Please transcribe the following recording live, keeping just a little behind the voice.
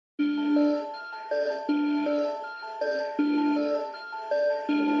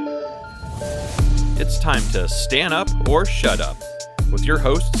It's time to stand up or shut up. With your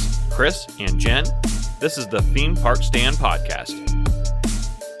hosts, Chris and Jen, this is the Theme Park Stand Podcast.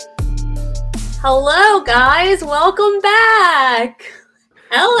 Hello, guys. Welcome back.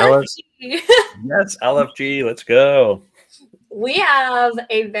 LFG. Yes, LFG. Let's go. We have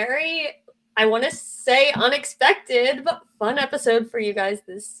a very, I want to say unexpected, but fun episode for you guys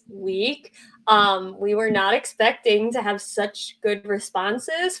this week. We were not expecting to have such good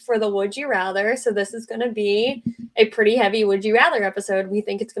responses for the Would You Rather. So this is going to be a pretty heavy Would You Rather episode. We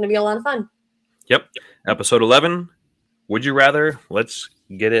think it's going to be a lot of fun. Yep. Episode 11, Would You Rather? Let's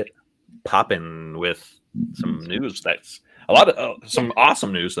get it popping with some news. That's a lot of some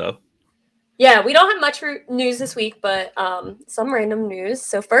awesome news, though. Yeah, we don't have much news this week, but some random news.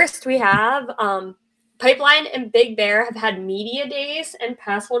 So first we have Pipeline and Big Bear have had media days and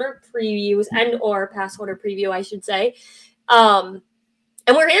pass holder previews or pass holder preview, I should say. And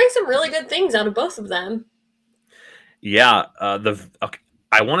we're hearing some really good things out of both of them. Yeah,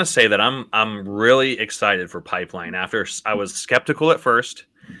 I want to say that I'm really excited for Pipeline. After I was skeptical at first,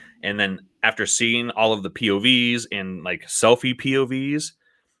 and then after seeing all of the POVs and like selfie POVs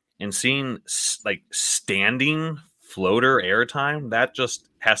and seeing like standing floater airtime, that just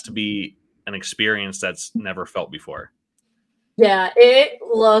has to be an experience that's never felt before. Yeah, it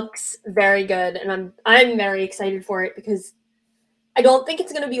looks very good, and I'm very excited for it because I don't think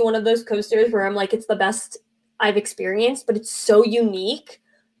it's going to be one of those coasters where I'm like, it's the best I've experienced, but it's so unique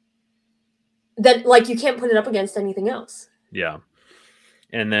that like you can't put it up against anything else. Yeah.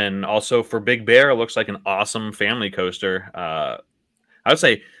 And then also for Big Bear, it looks like an awesome family coaster. I would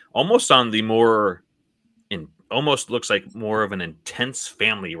say almost on the almost looks like more of an intense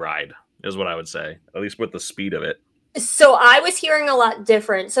family ride is what I would say, at least with the speed of it. So I was hearing a lot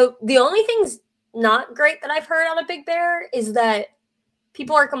different. So the only thing's not great that I've heard on a Big Bear is that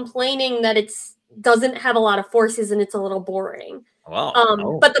people are complaining that it doesn't have a lot of forces and it's a little boring.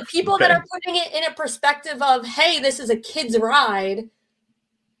 Wow. But the people that are putting it in a perspective of, hey, this is a kid's ride,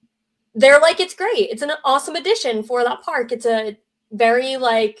 they're like, it's great. It's an awesome addition for that park. It's a very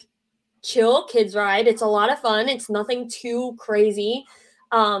like chill kids ride. It's a lot of fun. It's nothing too crazy.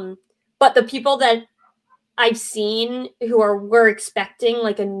 But the people that I've seen who were expecting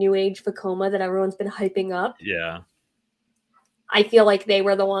like a new age Vekoma that everyone's been hyping up. Yeah. I feel like they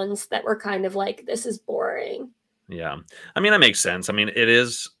were the ones that were kind of like, this is boring. Yeah. I mean, that makes sense. I mean, it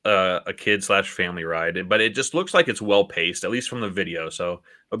is a kid/family ride, but it just looks like it's well paced, at least from the video. So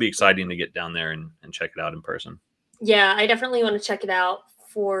it'll be exciting to get down there and check it out in person. Yeah, I definitely want to check it out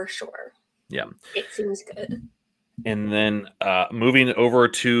for sure. Yeah. It seems good. And then moving over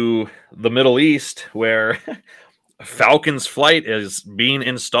to the Middle East, where Falcon's flight is being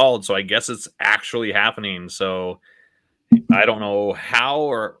installed. So I guess it's actually happening. So I don't know how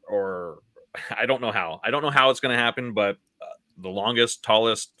or I don't know how. I don't know how it's going to happen, but the longest,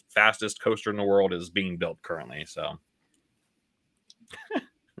 tallest, fastest coaster in the world is being built currently. So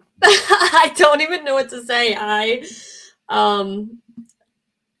I don't even know what to say.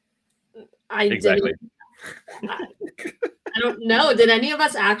 Exactly. I don't know. Did any of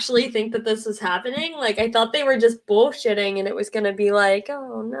us actually think that this was happening? Like, I thought they were just bullshitting and it was going to be like,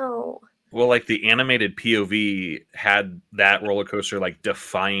 oh, no. Well, like the animated POV had that roller coaster like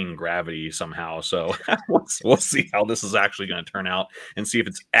defying gravity somehow. So we'll see how this is actually going to turn out and see if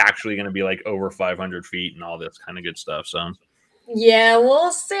it's actually going to be like over 500 feet and all this kind of good stuff. So yeah,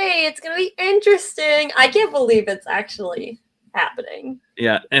 we'll see. It's going to be interesting. I can't believe it's actually happening.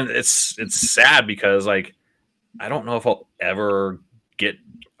 Yeah, and it's sad because like I don't know if I'll ever get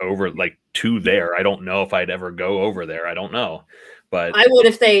over like to there. I don't know if I'd ever go over there. I don't know. But I would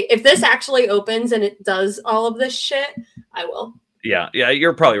if this actually opens and it does all of this shit, I will. Yeah,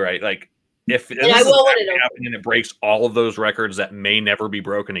 you're probably right. Like if this I will when it happens and it breaks all of those records that may never be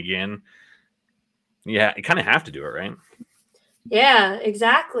broken again. Yeah, you kind of have to do it, right? Yeah,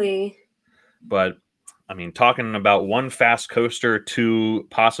 exactly. But I mean, talking about one fast coaster to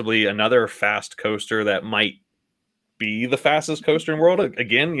possibly another fast coaster that might be the fastest coaster in the world.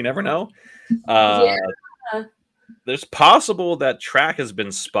 Again, you never know. Yeah. There's possible that track has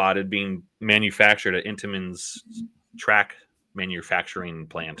been spotted being manufactured at Intamin's track manufacturing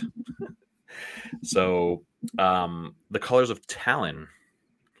plant. So the colors of Talon.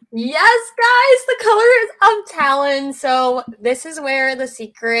 Yes, guys, the colors of Talon. So this is where the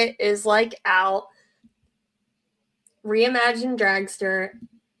secret is like out. Reimagined Dragster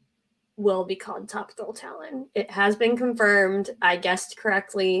will be called Top Thrill Talon. It has been confirmed. I guessed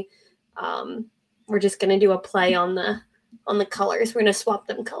correctly. We're just gonna do a play on the colors. We're gonna swap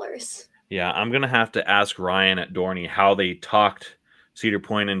them colors. Yeah, I'm gonna have to ask Ryan at Dorney how they talked Cedar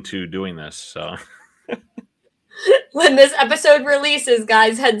Point into doing this. So When this episode releases,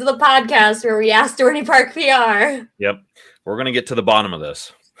 guys, head to the podcast where we ask Dorney Park PR. Yep. We're going to get to the bottom of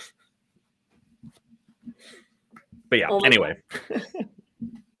this. But yeah, anyway.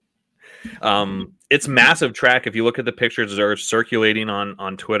 It's massive track. If you look at the pictures that are circulating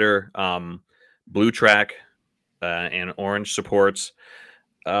on Twitter, blue track and orange supports,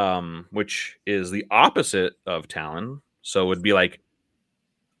 which is the opposite of Talon. So it would be like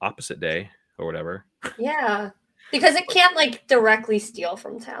opposite day or whatever. Yeah. Because it can't like directly steal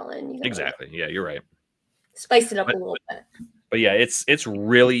from Talon. You know? Exactly. Yeah, you're right. Spice it up a little bit. But yeah, it's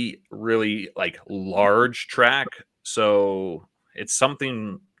really, really like large track. So it's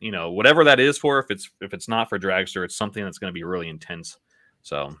something, you know, whatever that is for, if it's not for Dragster, it's something that's going to be really intense.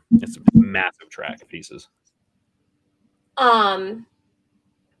 So it's a massive track pieces.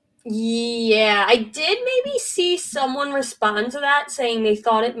 Yeah, I did maybe see someone respond to that saying they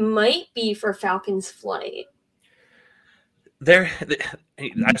thought it might be for Falcon's Flight.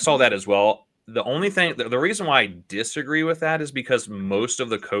 I saw that as well. The only thing, the reason why I disagree with that is because most of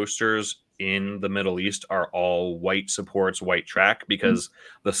the coasters in the Middle East are all white supports, white track, because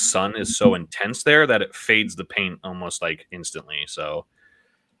the sun is so intense there that it fades the paint almost like instantly. So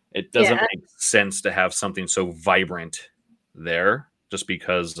it doesn't make sense to have something so vibrant there just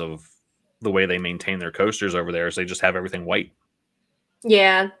because of the way they maintain their coasters over there. Is they just have everything white.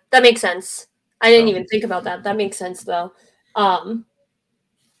 Yeah, that makes sense. I didn't even think about that. That makes sense though.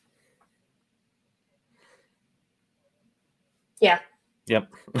 Yeah. Yep.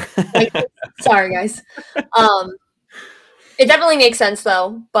 Sorry, guys. It definitely makes sense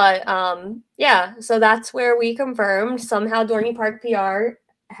though. But yeah, so that's where we confirmed somehow Dorney Park PR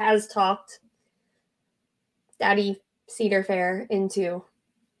has talked Daddy Cedar Fair into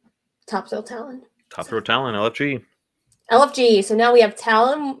Top Thrill Talon. Top Thrill Talon, LFG. LFG. So now we have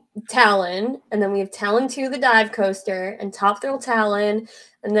Talon, and then we have Talon 2, the dive coaster, and Top Thrill Talon,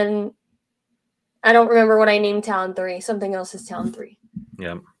 and then I don't remember what I named Talon 3. Something else is Talon 3.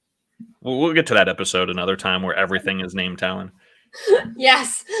 Yeah. We'll get to that episode another time where everything is named Talon.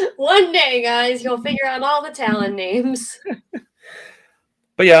 Yes. One day, guys, you'll figure out all the Talon names.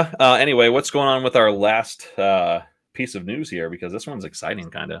 But yeah, anyway, what's going on with our last piece of news here? Because this one's exciting,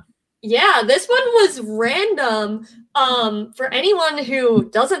 kind of. Yeah, this one was random. For anyone who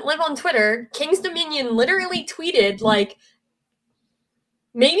doesn't live on Twitter, King's Dominion literally tweeted like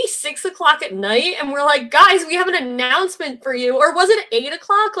maybe 6 o'clock at night, and we're like, guys, we have an announcement for you. Or was it 8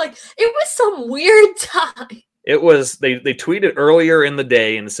 o'clock? Like, it was some weird time. It was, they tweeted earlier in the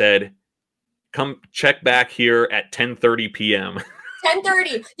day and said, come check back here at 10:30 p.m.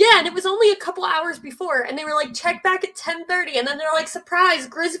 10:30. Yeah, and it was only a couple hours before, and they were like, check back at 10:30, and then they're like, surprise,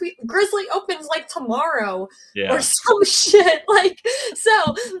 Grizzly opens like tomorrow, or some shit. Like,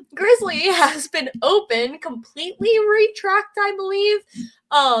 so Grizzly has been open, completely retracked, I believe.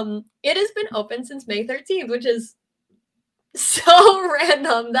 It has been open since May 13th, which is so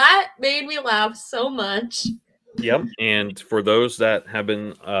random. That made me laugh so much. Yep. And for those that have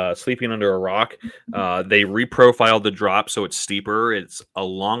been sleeping under a rock, they reprofiled the drop so it's steeper. It's a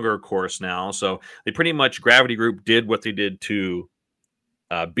longer course now. So they pretty much, Gravity Group did what they did to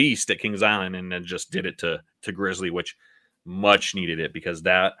Beast at Kings Island and then just did it to Grizzly, which much needed it because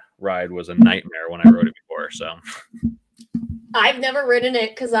that ride was a nightmare when I rode it before. So I've never ridden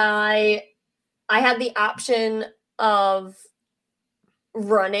it because I had the option of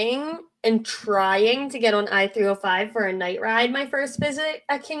running and trying to get on I-305 for a night ride my first visit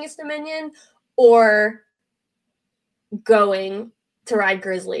at King's Dominion, or going to ride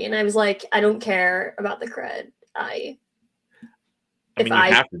Grizzly. And I was like, I don't care about the cred. I mean, you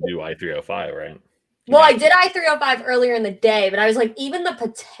have to do I-305, right? Well, I did I-305 earlier in the day, but I was like, even the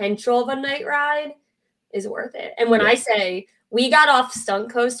potential of a night ride is worth it. And when I say we got off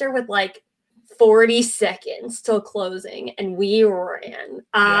Stunt Coaster with like 40 seconds till closing and we ran,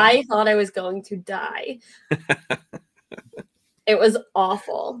 I thought I was going to die. It was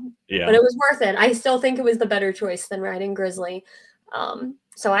awful, but it was worth it. I still think it was the better choice than riding Grizzly.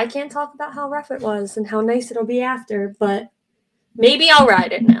 So I can't talk about how rough it was and how nice it'll be after, but maybe I'll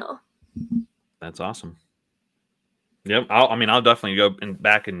ride it now. That's awesome. Yep. I'll definitely go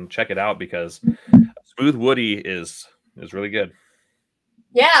back and check it out because Smooth Woody is really good.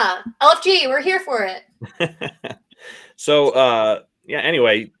 Yeah, LFG, we're here for it. So,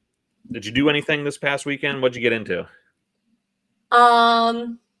 anyway, did you do anything this past weekend? What'd you get into?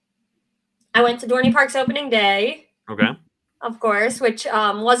 I went to Dorney Park's opening day. Okay. Of course, which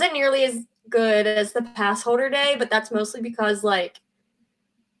wasn't nearly as good as the pass holder day, but that's mostly because, like,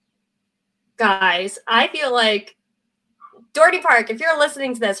 guys, I feel like Dorney Park, if you're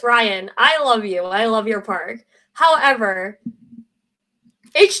listening to this, Ryan, I love you. I love your park. However,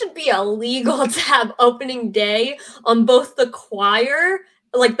 it should be illegal to have opening day on both the choir,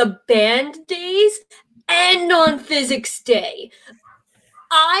 like the band days, and on physics day.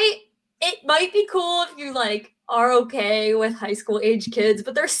 It might be cool if you like are okay with high school age kids,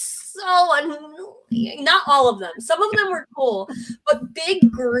 but they're so annoying. Not all of them. Some of them were cool, but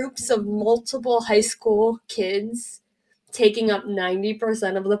big groups of multiple high school kids taking up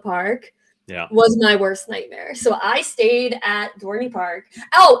 90% of the park was my worst nightmare. So I stayed at Dorney Park.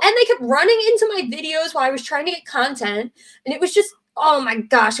 Oh, and they kept running into my videos while I was trying to get content, and it was just, oh my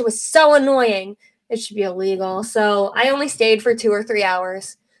gosh, it was so annoying. It should be illegal. So I only stayed for 2 or 3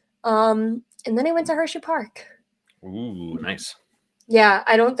 hours. And then I went to Hershey Park. Ooh, nice. Yeah,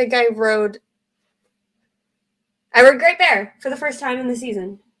 I don't think I rode Great Bear for the first time in the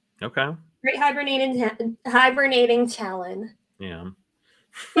season. Okay. Great hibernating Talon. Yeah.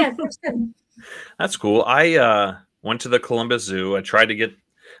 Yeah, that's good. That's cool. I went to the Columbus Zoo. I tried to get.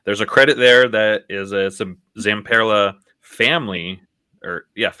 There's a credit there that is a Zamperla family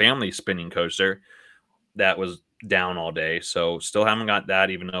spinning coaster that was down all day. So still haven't got that,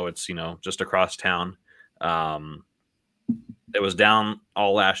 even though it's just across town. It was down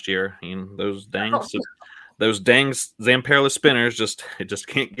all last year. Those dang Zamperla spinners just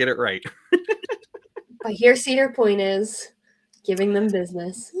can't get it right. I hear Cedar Point is giving them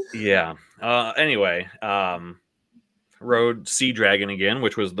business. Yeah. Anyway, rode Sea Dragon again,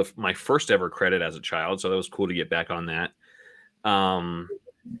 which was my first ever credit as a child. So that was cool to get back on that. And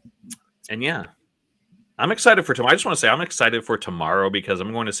yeah, I'm excited for tomorrow. I just want to say I'm excited for tomorrow because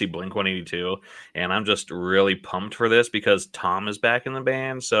I'm going to see Blink-182, and I'm just really pumped for this because Tom is back in the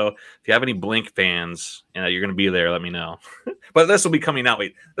band. So if you have any Blink fans and you're going to be there, let me know. But this will be coming out.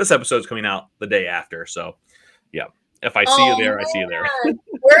 This episode's coming out the day after. So yeah, if I see you there, I see you there.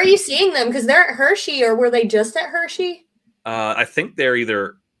 Where are you seeing them? Because they're at Hershey, or were they just at Hershey? I think they're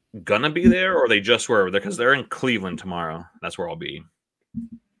either gonna be there or they just were, because they're in Cleveland tomorrow. That's where I'll be.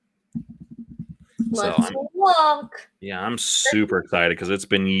 Let's look. Yeah, I'm super excited because it's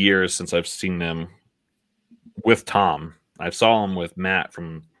been years since I've seen them with Tom. I saw him with Matt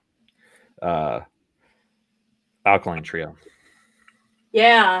from Alkaline Trio.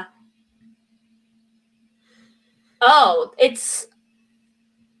 Yeah. Oh, it's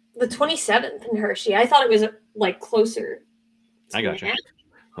the 27th in Hershey. I thought it was like closer. I got you.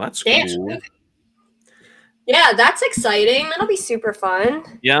 Well, that's cool. cool. Yeah, that's exciting. That'll be super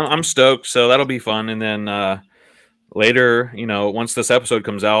fun. Yeah, I'm stoked. So that'll be fun. And then later, once this episode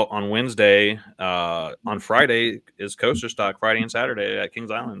comes out on Wednesday, on Friday is Coaster Stock, Friday and Saturday at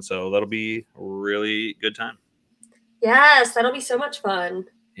Kings Island. So that'll be a really good time. Yes, that'll be so much fun.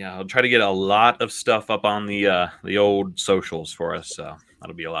 Yeah, I'll try to get a lot of stuff up on the old socials for us. So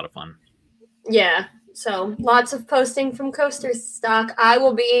that'll be a lot of fun. Yeah. So lots of posting from Coaster Stock. I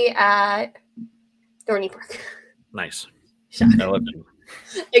will be at Dorney Park. Nice. Shocking. I love you.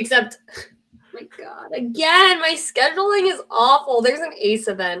 Except, my God, again, my scheduling is awful. There's an ACE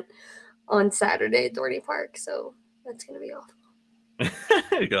event on Saturday at Dorney Park, so that's going to be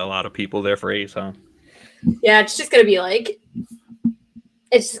awful. You got a lot of people there for ACE, huh? Yeah, it's just going to be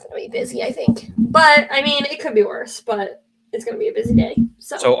it's just going to be busy, I think. But, I mean, it could be worse, but it's going to be a busy day.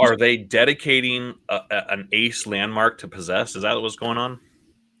 So are they dedicating an ACE landmark to Possessed? Is that what's going on?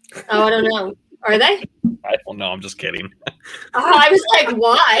 Oh, I don't know. Are they? I don't know. I'm just kidding. Oh, I was like,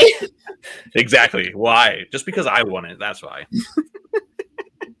 why? Exactly. Why? Just because I won it. That's why.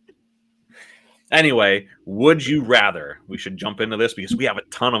 Anyway, would you rather? We should jump into this because we have a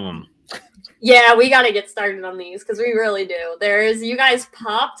ton of them. Yeah, we got to get started on these because we really do. You guys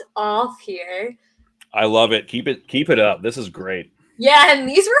popped off here. I love it. Keep it up. This is great. Yeah, and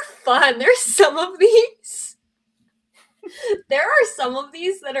these were fun. There's some of these. There are some of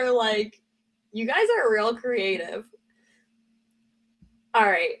these that are like, you guys are real creative. All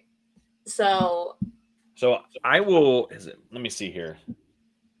right. So I will. Let me see here.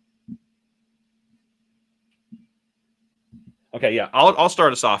 Okay, yeah, I'll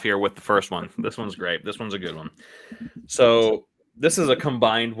start us off here with the first one. This one's great. This one's a good one. So this is a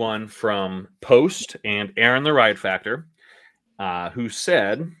combined one from Post and Aaron the Ride Factor, who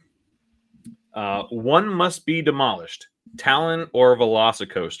said, one must be demolished, Talon or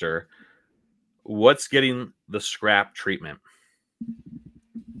Velocicoaster. What's getting the scrap treatment?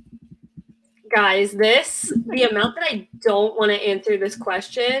 Guys, the amount that I don't want to answer this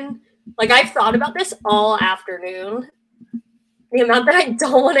question, like I've thought about this all afternoon. The amount that I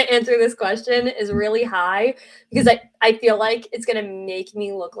don't want to answer this question is really high because I feel like it's going to make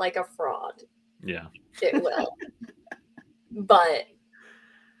me look like a fraud. Yeah. It will. but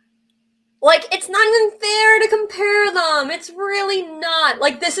like, it's not even fair to compare them. It's really not.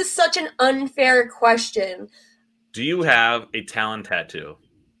 Like, this is such an unfair question. Do you have a Talon tattoo?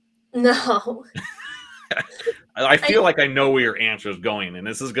 No. I feel like I know where your answer is going, and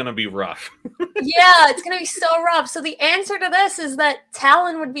this is going to be rough. Yeah, it's going to be so rough. So the answer to this is that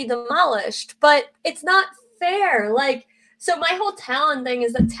Talon would be demolished, but it's not fair. Like, so my whole Talon thing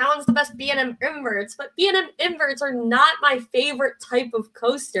is that Talon's the best B&M inverts, but B&M inverts are not my favorite type of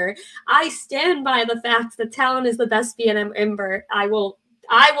coaster. I stand by the fact that Talon is the best B&M invert. I will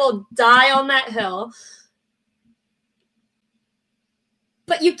die on that hill.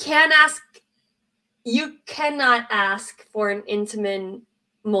 But you cannot ask for an Intamin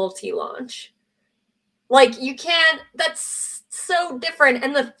multi-launch. Like, you can't, that's so different.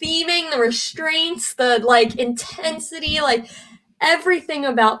 And the theming, the restraints, the, like, intensity, like, everything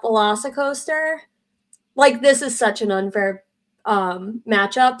about Velocicoaster, like, this is such an unfair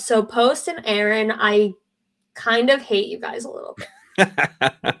matchup. So, Post and Aaron, I kind of hate you guys a little bit.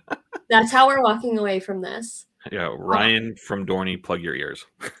 That's how we're walking away from this. Yeah, Ryan from Dorney, plug your ears.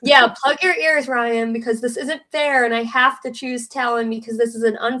 Yeah, plug your ears, Ryan, because this isn't fair, and I have to choose Talon because this is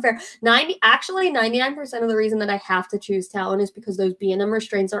an unfair. 99% of the reason that I have to choose Talon is because those B&M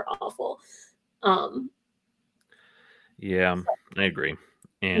restraints are awful. Yeah, I agree.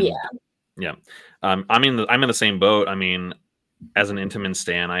 And yeah. I'm in the same boat. I mean, as an Intamin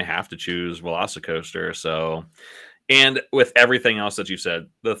stan, I have to choose Velocicoaster. So, and with everything else that you said,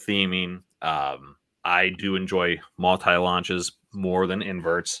 the theming, I do enjoy multi-launches more than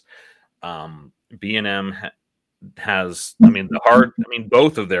inverts. B&M has,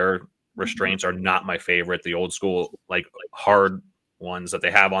 both of their restraints are not my favorite. The old school, like hard ones that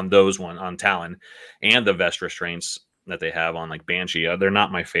they have on on Talon, and the vest restraints that they have on like Banshee, they're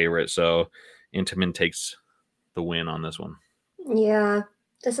not my favorite. So Intamin takes the win on this one. Yeah,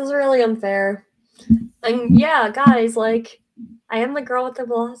 this is really unfair. And yeah, guys, like, I am the girl with the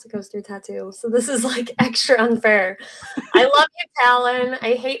Velocicoaster tattoo, so this is like extra unfair. I love you, Talon.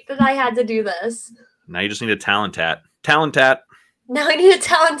 I hate that I had to do this. Now you just need a Talon tat. Talon tat. Now I need a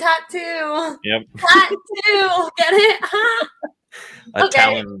Talon tattoo. Yep. Tattoo. Get it? A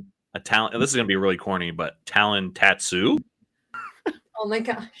Talon. This is gonna be really corny, but Talon Tatsu. Oh my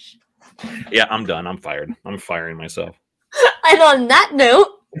gosh. Yeah, I'm done. I'm fired. I'm firing myself. And on that note,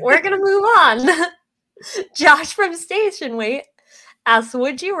 we're gonna move on. Josh from Station Wait asks,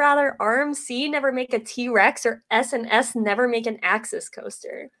 would you rather RMC never make a T-Rex or S&S never make an Axis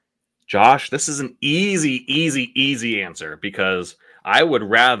coaster? Josh, this is an easy answer because I would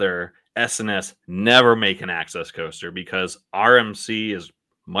rather S&S never make an Axis coaster because RMC is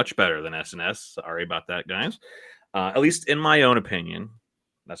much better than S&S. Sorry about that, guys. At least in my own opinion.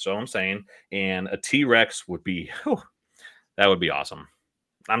 That's what I'm saying. And a T-Rex would be, that would be awesome.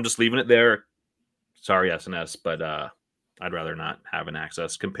 I'm just leaving it there. Sorry, S&S, but I'd rather not have an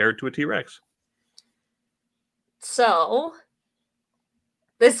Axis compared to a T-Rex. So,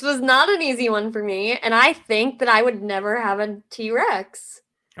 this was not an easy one for me, and I think that I would never have a T-Rex.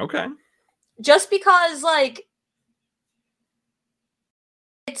 Okay. Just because, like,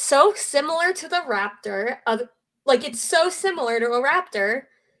 it's so similar to the Raptor. It's so similar to a Raptor.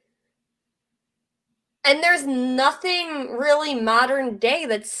 And there's nothing really modern day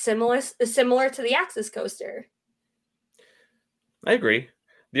that's similar to the Axis coaster. I agree.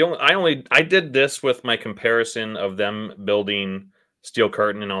 I did this with my comparison of them building Steel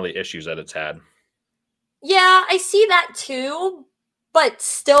Curtain and all the issues that it's had. Yeah, I see that too, but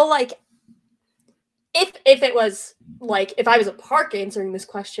still, like, if it was like if I was a park answering this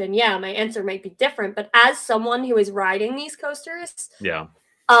question, yeah, my answer might be different. But as someone who is riding these coasters, yeah,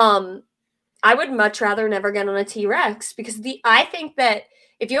 I would much rather never get on a T-Rex because I think that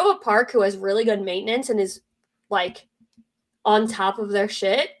if you have a park who has really good maintenance and is like on top of their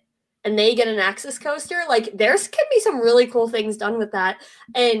shit and they get an Axis coaster, like there's can be some really cool things done with that.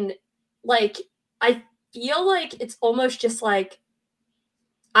 And like, I feel like it's almost just like,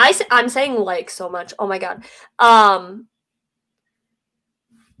 I'm saying like so much. Oh my God.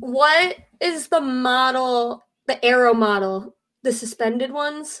 What is the model, the Aero model, the suspended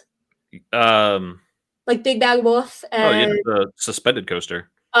ones? Like Big Bad Wolf and the suspended coaster.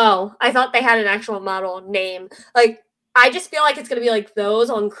 Oh, I thought they had an actual model name. Like, I just feel like it's gonna be like those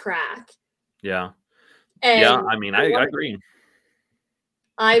on crack. Yeah. And yeah, I mean, I agree.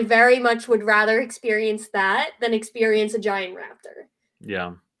 I very much would rather experience that than experience a giant raptor.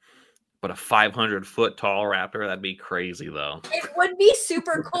 Yeah. But a 500-foot tall raptor, that'd be crazy, though. It would be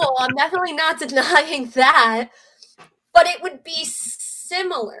super cool. I'm definitely not denying that. But it would be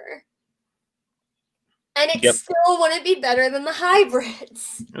similar. And it still wouldn't be better than the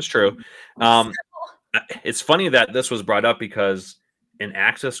hybrids. That's true. It's funny that this was brought up because an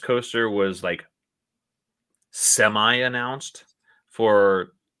Access coaster was like semi-announced for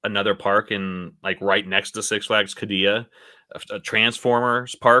another park in like right next to Six Flags Qiddiya, a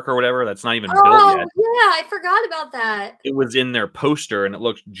Transformers park or whatever that's not even built yet. Yeah, I forgot about that. It was in their poster and it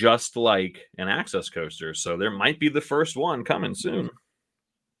looked just like an Access coaster. So there might be the first one coming soon.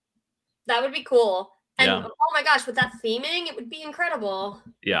 That would be cool. And yeah. Oh my gosh, with that theming, it would be incredible.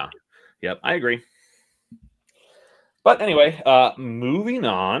 Yeah. Yep, I agree. But anyway, moving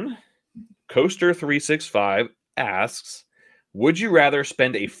on, Coaster 365 asks, would you rather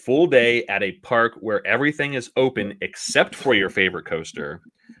spend a full day at a park where everything is open except for your favorite coaster,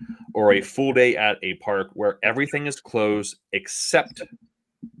 or a full day at a park where everything is closed except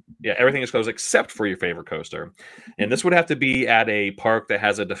for your favorite coaster? And this would have to be at a park that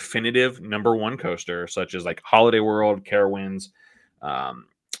has a definitive number one coaster, such as like Holiday World, Carowinds,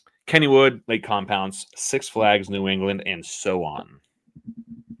 Kennywood, Lake Compounce, Six Flags New England, and so on.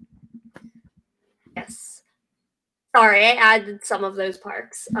 Yes. Sorry, I added some of those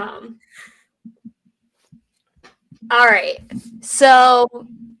parks. All right. So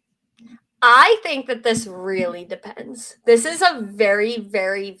I think that this really depends. This is a very,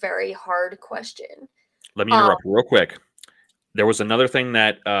 very, very hard question. Let me interrupt real quick. There was another thing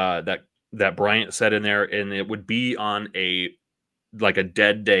that that Bryant said in there, and it would be on a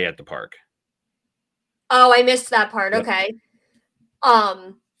dead day at the park. Oh, I missed that part. Yep. Okay.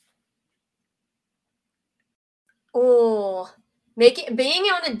 Being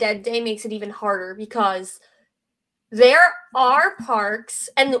on a dead day makes it even harder because there are parks,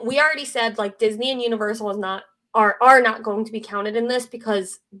 and we already said like Disney and Universal are not going to be counted in this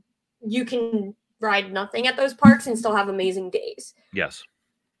because you can ride nothing at those parks and still have amazing days. Yes.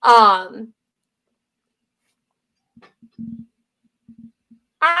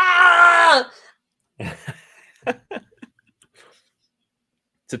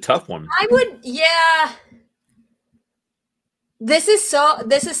 It's a tough one. This is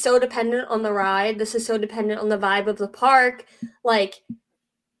so dependent on the ride. This is so dependent on the vibe of the park. Like,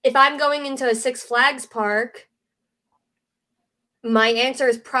 if I'm going into a Six Flags park, my answer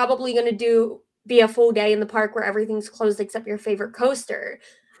is probably going to be a full day in the park where everything's closed except your favorite coaster.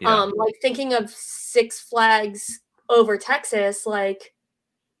 Yeah. Like thinking of Six Flags over Texas, like,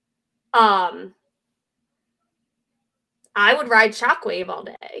 I would ride Shockwave all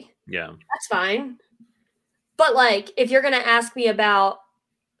day. Yeah. That's fine. But, like, if you're going to ask me about,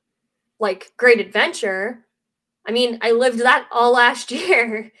 like, Great Adventure, I mean, I lived that all last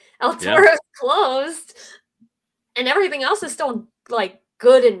year. El Toro's closed, and everything else is still, like,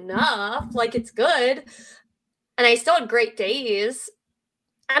 good enough. Like, it's good. And I still had great days.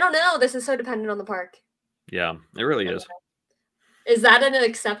 I don't know. This is so dependent on the park. Yeah, it really is. Is that an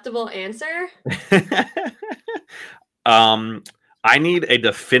acceptable answer? I need a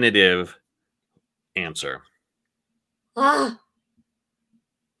definitive answer. All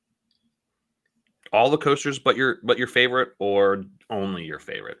the coasters but your favorite, or only your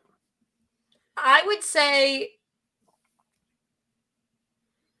favorite? I would say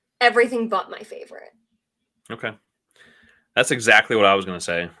everything but my favorite. Okay. That's exactly what I was going to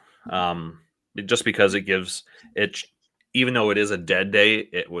say. Just because it gives it, even though it is a dead day,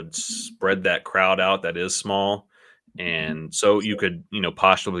 it would spread that crowd out that is small. And so you could,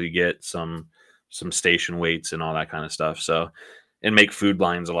 possibly get some station waits and all that kind of stuff. So, and make food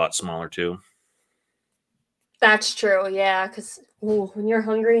lines a lot smaller too. That's true. Yeah. Because when you're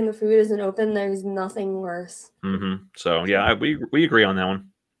hungry and the food isn't open, there's nothing worse. Mm-hmm. So yeah, we agree on that one.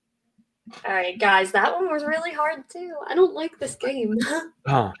 All right, guys, that one was really hard too. I don't like this game.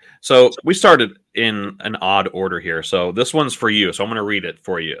 So we started in an odd order here. So this one's for you. So I'm going to read it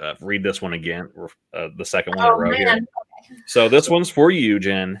for you. Read this one again, the second one in a row here. Okay. So this one's for you,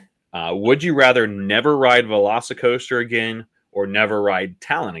 Jen. Would you rather never ride Velocicoaster again or never ride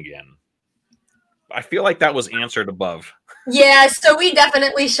Talon again? I feel like that was answered above. Yeah, so we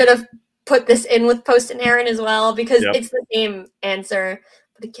definitely should have put this in with Post and Aaron as well because it's the same answer.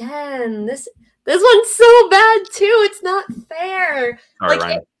 But again, this one's so bad too. It's not fair.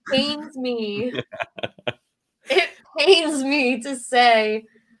 Right, it pains me. It pains me to say.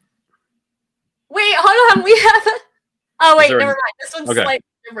 Wait, hold on. We have. Oh wait, never mind. This one's slightly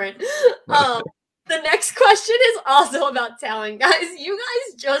different. The next question is also about Talon, guys. You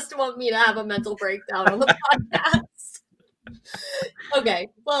guys just want me to have a mental breakdown on the podcast. Okay,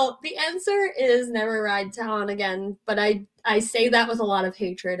 well, the answer is never ride Talon again, but I say that with a lot of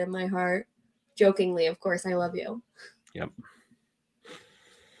hatred in my heart. Jokingly, of course, I love you. Yep.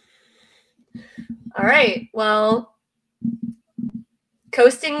 All right. Well,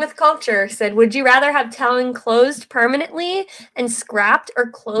 Coasting with Culture said, would you rather have Talon closed permanently and scrapped, or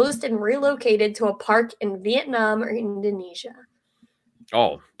closed and relocated to a park in Vietnam or Indonesia?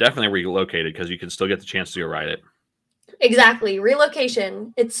 Oh, definitely relocated because you can still get the chance to go ride it. Exactly.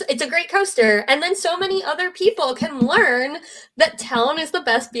 Relocation. It's a great coaster. And then so many other people can learn that Talon is the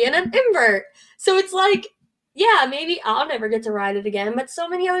best B&M invert. So it's like, yeah, maybe I'll never get to ride it again, but so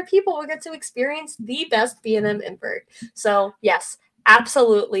many other people will get to experience the best B&M invert. So yes,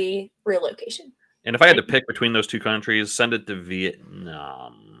 absolutely relocation. And if I had to pick between those two countries, send it to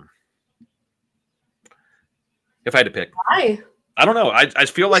Vietnam. If I had to pick. Why? I don't know. I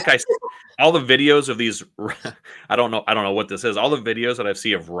feel like all the videos of these, I don't know what this is. All the videos that I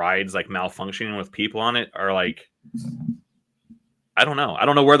see of rides like malfunctioning with people on it are like, I don't know. I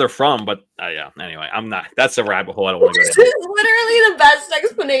don't know where they're from, but yeah. Anyway, I'm not. That's a rabbit hole I don't want to go down. This is literally the best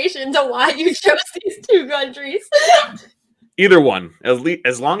explanation to why you chose these two countries. Either one,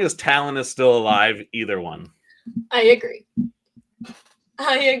 as long as Talon is still alive, either one. I agree.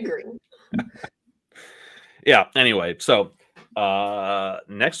 Yeah. Anyway, so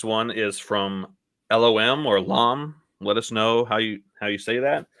next one is from LOM or LOM. Let us know how you say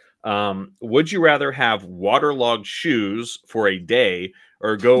that. Would you rather have waterlogged shoes for a day,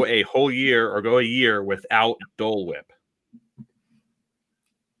 or go a whole year, or go a year without Dole Whip?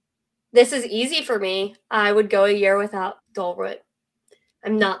 This is easy for me. I would go a year without Dole Whip.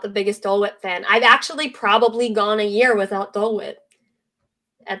 I'm not the biggest Dole Whip fan. I've actually probably gone a year without Dole Whip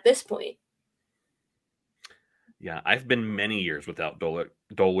at this point. Yeah, I've been many years without Dole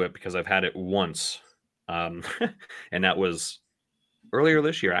Whip because I've had it once, and that was earlier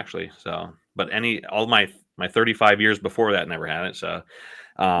this year, actually. So, but all my 35 years before that, never had it. So,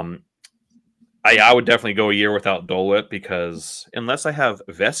 I would definitely go a year without Dole Whip, because unless I have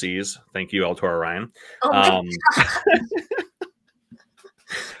Vessies, thank you, El Toro Ryan.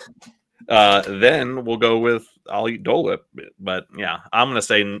 Then we'll go with I'll eat Dole Whip. But yeah, I'm gonna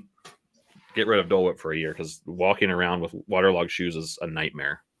say get rid of Dole Whip for a year, because walking around with waterlogged shoes is a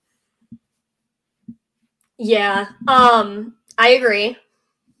nightmare. Yeah, I agree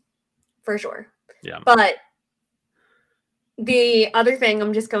for sure. Yeah, but the other thing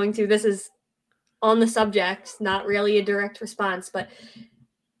I'm just going to, this is on the subject, not really a direct response, but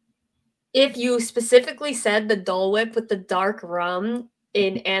if you specifically said the Dole Whip with the dark rum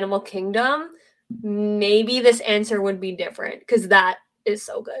in Animal Kingdom, maybe this answer would be different, because that is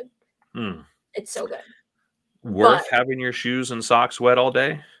so good. It's so good. Worth having your shoes and socks wet all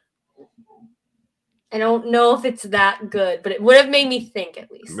day? I don't know if it's that good, but it would have made me think,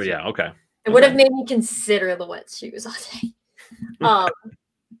 at least. But yeah, okay. It would have made me consider the wet shoes all day.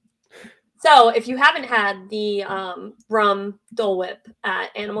 So if you haven't had the rum Dole Whip at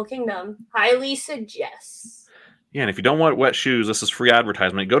Animal Kingdom, highly suggest. Yeah, and if you don't want wet shoes, this is free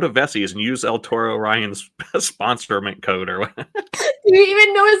advertisement. Go to Vessies and use El Toro Ryan's sponsorment code or what. Do you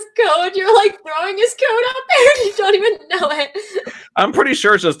even know his code? You're like throwing his code out there. You don't even know it. I'm pretty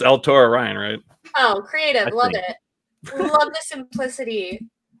sure it's just El Toro Ryan, right? Oh, creative. Love it. Love the simplicity.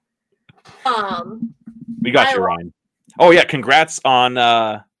 We got you, Ryan. Oh yeah, congrats on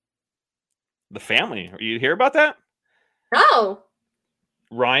the family. Are you hear about that? No.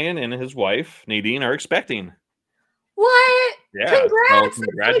 Ryan and his wife Nadine are expecting. What? Yeah. Congrats. So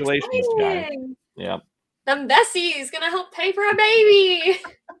congratulations, guys. Yeah. Them Bessie's gonna help pay for a baby.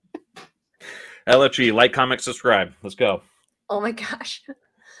 LFG, like, comment, subscribe. Let's go. Oh my gosh.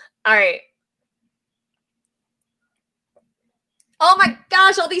 All right. Oh my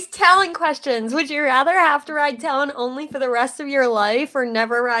gosh, all these Talon questions. Would you rather have to ride Talon only for the rest of your life, or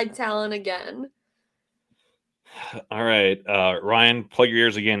never ride Talon again? All right. Ryan, plug your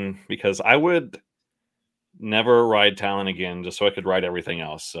ears again, because I would never ride Talon again just so I could ride everything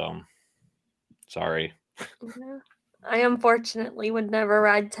else. So, sorry. I unfortunately would never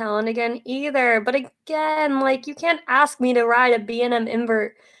ride Talon again either. But again, like, you can't ask me to ride a B&M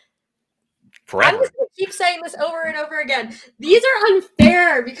invert forever. I'm just going to keep saying this over and over again. These are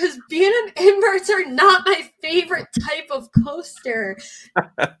unfair, because B&M inverts are not my favorite type of coaster.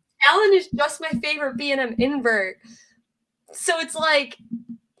 Talon is just my favorite B&M invert. So it's like,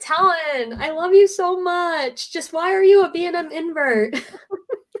 Talon, I love you so much. Just why are you a B&M invert?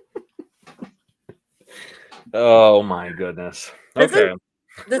 Oh my goodness. Okay.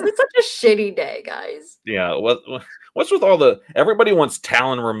 This is such a shitty day, guys. Yeah. What's with all everybody wants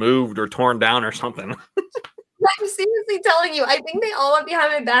Talon removed or torn down or something? I'm seriously telling you, I think they all went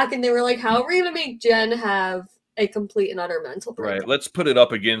behind my back and they were like, how are we going to make Jen have a complete and utter mental breakdown? Right. Let's put it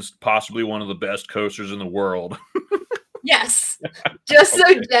up against possibly one of the best coasters in the world. Yes. Just so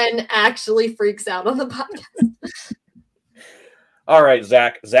Jen actually freaks out on the podcast. All right,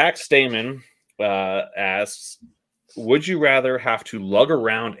 Zach. Zach Stamen asks, would you rather have to lug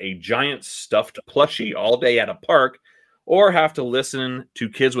around a giant stuffed plushie all day at a park or have to listen to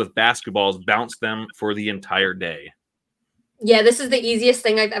kids with basketballs bounce them for the entire day? Yeah, this is the easiest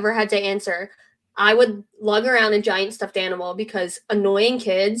thing I've ever had to answer. I would lug around a giant stuffed animal because annoying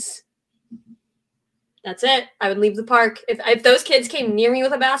kids, that's it. I would leave the park. If those kids came near me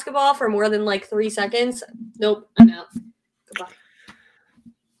with a basketball for more than like 3 seconds, nope, I'm out. Goodbye.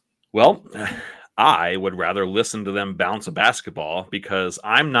 Well, I would rather listen to them bounce a basketball because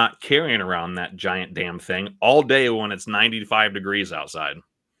I'm not carrying around that giant damn thing all day when it's 95 degrees outside.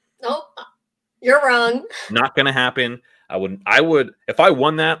 Nope, you're wrong. Not going to happen. I would, if I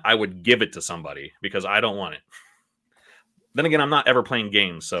won that, I would give it to somebody because I don't want it. Then again, I'm not ever playing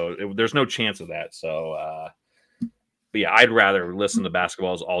games, so there's no chance of that. So, but yeah, I'd rather listen to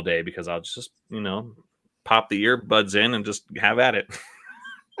basketballs all day because I'll just, pop the earbuds in and just have at it.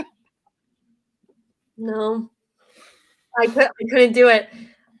 No, I couldn't do it.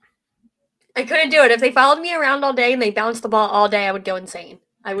 I couldn't do it. If they followed me around all day and they bounced the ball all day, I would go insane.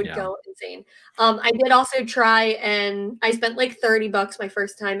 I would go insane. I did also try, and I spent like $30 my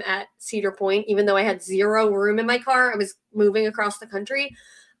first time at Cedar Point, even though I had zero room in my car. I was moving across the country.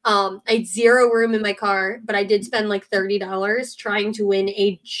 I had zero room in my car, but I did spend like $30 trying to win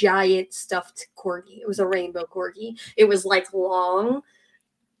a giant stuffed corgi. It was a rainbow corgi. It was like long.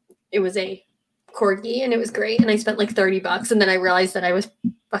 It was a corgi, and it was great. And I spent like $30, and then I realized that I was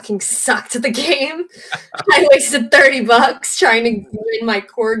fucking sucked at the game. I wasted $30 trying to win my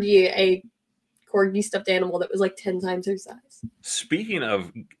corgi, a corgi stuffed animal that was like 10 times her size. Speaking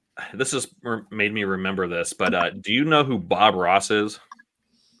of, this has made me remember this, but do you know who Bob Ross is?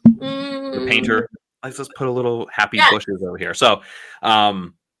 The painter. Let's just put a little happy bushes over here. So,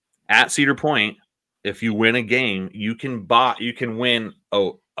 at Cedar Point, if you win a game, you can win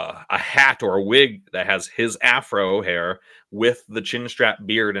a hat or a wig that has his afro hair with the chin strap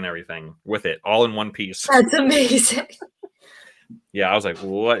beard and everything with it all in one piece. That's amazing. Yeah, I was like,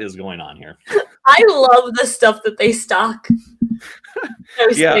 what is going on here? I love the stuff that they stock.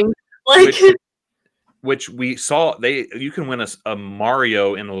 Things. Which we saw you can win a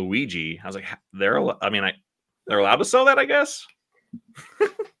Mario and a Luigi. I was like, they're allowed to sell that, I guess.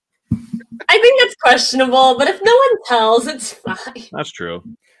 I think that's questionable, but if no one tells, it's fine. That's true.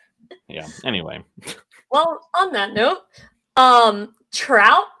 Yeah. Anyway. Well, on that note,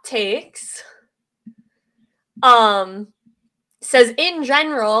 Trout takes says, in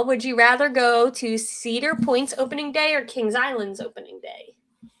general, would you rather go to Cedar Point's opening day or Kings Island's opening day?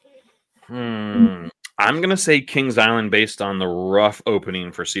 I'm gonna say Kings Island based on the rough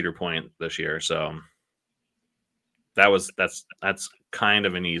opening for Cedar Point this year. So that's kind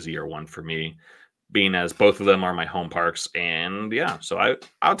of an easier one for me, being as both of them are my home parks. And yeah, so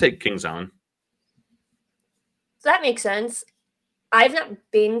I'll take Kings Island. So that makes sense. I've not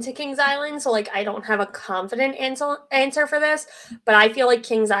been to Kings Island, so like I don't have a confident answer for this, but I feel like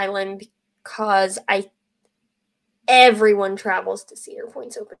Kings Island because everyone travels to Cedar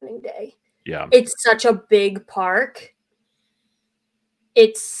Point's opening day. Yeah. It's such a big park.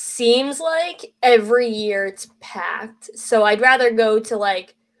 It seems like every year it's packed. So I'd rather go to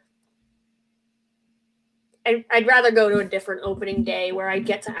I'd rather go to a different opening day where I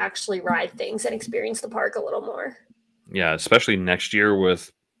get to actually ride things and experience the park a little more. Yeah, especially next year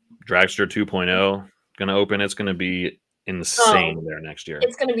with Dragster 2.0 going to open. It's going to be insane there next year.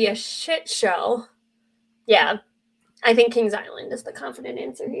 It's going to be a shit show. Yeah, I think Kings Island is the confident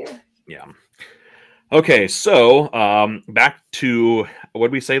answer here. Yeah. Okay, so back to what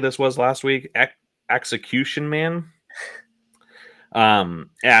did we say this was last week? Execution Man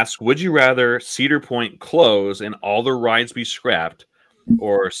asks, would you rather Cedar Point close and all the rides be scrapped,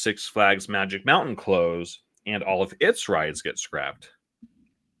 or Six Flags Magic Mountain close and all of its rides get scrapped?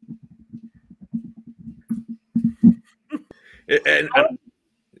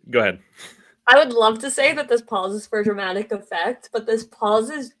 Go ahead. I would love to say that this pause is for dramatic effect, but this pause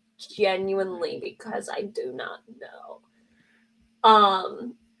is genuinely because I do not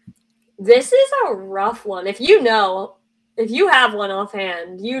know. This is a rough one. If you have one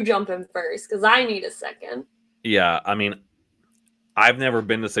offhand, you jump in first because I need a second. Yeah, I mean, I've never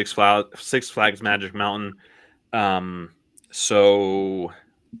been to Six Flags Magic Mountain. I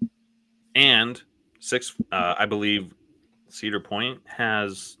believe Cedar Point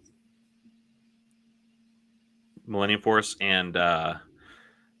has Millennium Force and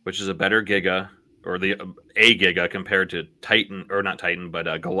which is a better Giga, or a Giga compared to Titan, or not Titan,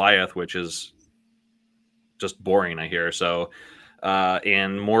 but Goliath, which is just boring, I hear. So,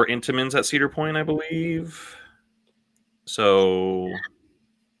 and more Intamins at Cedar Point, I believe. So,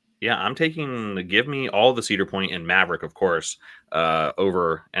 yeah, I'm taking give me all the Cedar Point and Maverick, of course,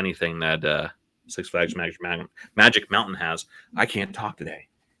 over anything that Six Flags Magic Mountain has. I can't talk today.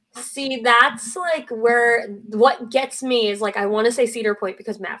 See, that's like where what gets me is like I want to say Cedar Point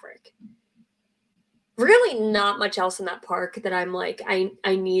because Maverick. Really not much else in that park that I'm like,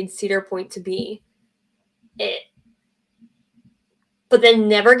 I need Cedar Point to be it. But then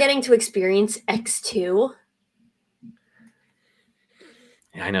never getting to experience X2.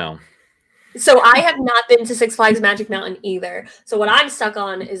 I know. So I have not been to Six Flags Magic Mountain either. So what I'm stuck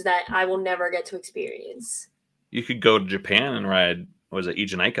on is that I will never get to experience. You could go to Japan and ride, what was it,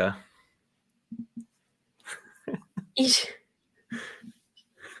 Ijanika?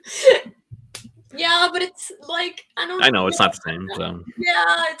 Yeah, but it's like I know it's not the same. So.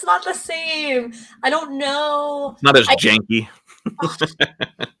 Yeah, it's not the same. I don't know. It's not as janky.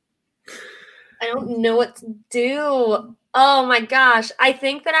 I don't know what to do. Oh my gosh. I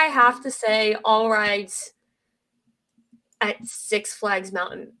think that I have to say all rides at Six Flags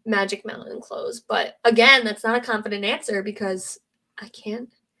Magic Mountain close. But again, that's not a confident answer because I can't.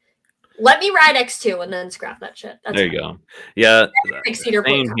 Let me ride X2 and then scrap that shit. That's there you go. Yeah,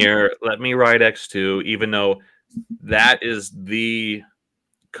 same here. Let me ride X2, even though that is the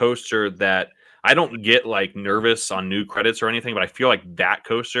coaster that I don't get like nervous on new credits or anything, but I feel like that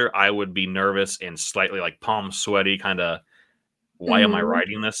coaster I would be nervous and slightly like palm sweaty, kind of why am I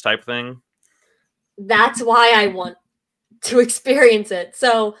riding this type thing? That's why I want to experience it.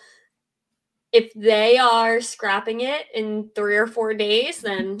 So if they are scrapping it in 3 or 4 days,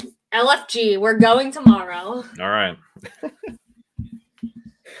 then LFG, we're going tomorrow. All right.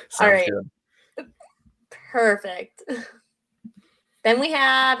 All right. Good. Perfect. Then we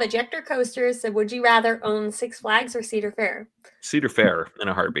have Ejector Coasters. So would you rather own Six Flags or Cedar Fair? Cedar Fair in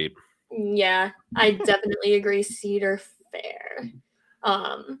a heartbeat. Yeah, I definitely agree. Cedar Fair.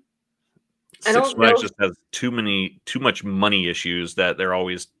 Six Flags just has too much money issues that they're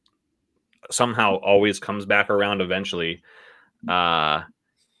always somehow always comes back around eventually. Yeah.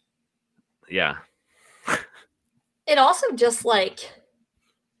 It also just like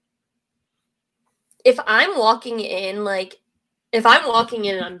if I'm walking in,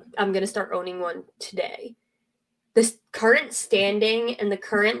 I'm gonna start owning one today. This current standing and the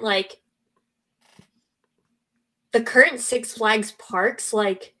current Six Flags parks,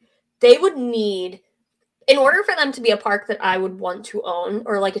 like they would need, in order for them to be a park that I would want to own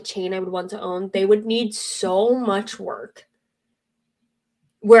or like a chain I would want to own, they would need so much work.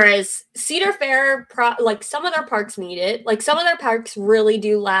 Whereas Cedar Fair, like some of their parks need it. Like some of their parks really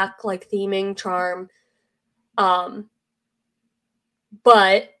do lack like theming, charm.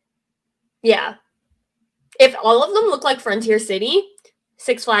 But yeah, if all of them look like Frontier City,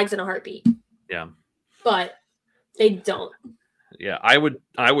 Six Flags in a heartbeat. Yeah. But they don't. Yeah, I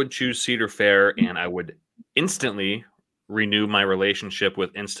would choose Cedar Fair, and I would instantly renew my relationship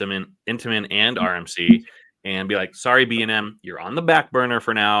with Intamin and RMC and be like, sorry, B&M, you're on the back burner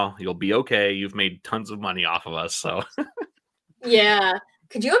for now. You'll be okay. You've made tons of money off of us. So yeah.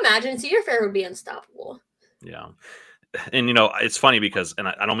 Could you imagine? Cedar Fair would be unstoppable. Yeah. And, you know, it's funny because, and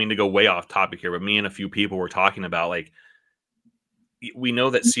I don't mean to go way off topic here, but me and a few people were talking about, like, we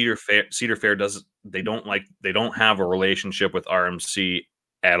know that Cedar Fair they don't have a relationship with RMC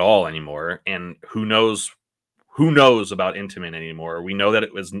at all anymore. And who knows about Intamin anymore? We know that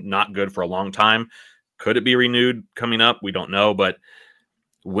it was not good for a long time. Could it be renewed coming up? We don't know. But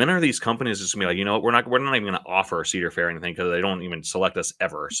when are these companies just gonna be like, you know what, we're not even gonna offer Cedar Fair anything because they don't even select us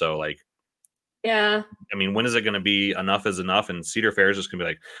ever. So like, yeah. I mean, when is it gonna be enough is enough? And Cedar Fair is just gonna be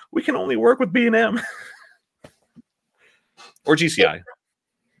like, we can only work with B&M or GCI.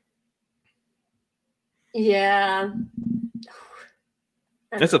 Yeah.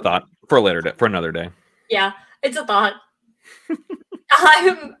 It's a thought for another day. Yeah, it's a thought.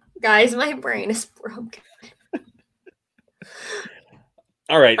 Guys, my brain is broken.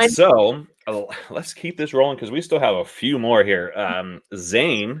 All right, so let's keep this rolling because we still have a few more here.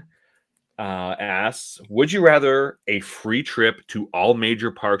 Zane asks, would you rather a free trip to all major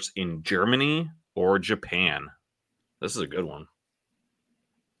parks in Germany or Japan? This is a good one.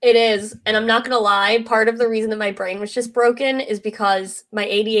 It is. And I'm not going to lie. Part of the reason that my brain was just broken is because my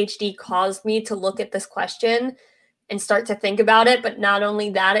ADHD caused me to look at this question and start to think about it. But not only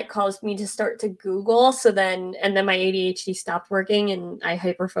that, it caused me to start to Google. And then my ADHD stopped working and I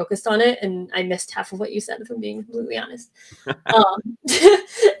hyper focused on it. And I missed half of what you said, if I'm being completely honest.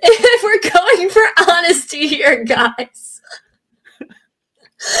 If we're going for honesty here, guys,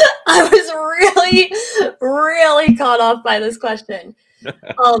 I was really caught off by this question.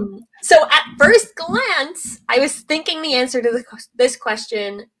 So at first glance, I was thinking the answer to this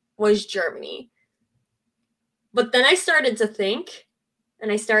question was Germany. But then I started to think,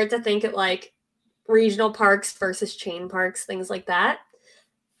 and I started to think at like regional parks versus chain parks, things like that.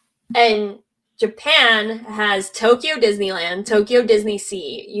 And Japan has Tokyo Disneyland, Tokyo Disney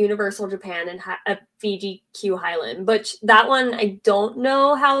Sea, Universal Japan, and Fiji Q Highland. But that one, I don't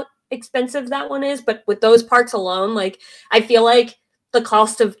know how expensive that one is. But with those parks alone, like I feel like the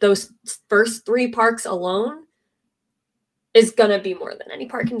cost of those first 3 parks alone is gonna be more than any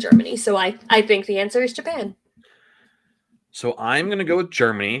park in Germany. So I think the answer is Japan. So I'm gonna go with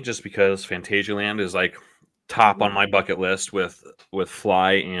Germany just because Phantasialand is like top on my bucket list with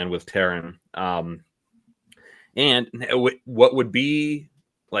Fly and with Terran. And what would be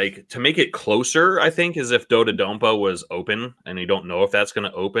like to make it closer, I think, is if Dodonpa was open, and you don't know if that's going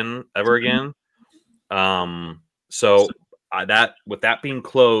to open ever again. So that with that being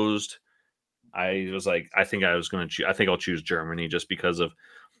closed, I was like, I think I'll choose Germany just because of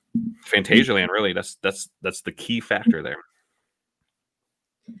Phantasialand. Really, that's the key factor there.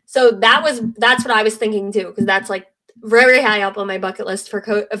 So that's what I was thinking too, because that's like very high up on my bucket list for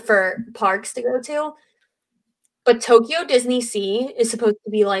parks to go to. But Tokyo Disney Sea is supposed to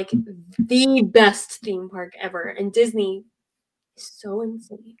be like the best theme park ever, and Disney is so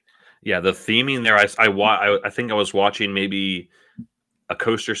insane. Yeah, the theming there. I think I was watching maybe a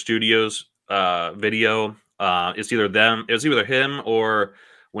Coaster Studios video. It's either them. It was either him or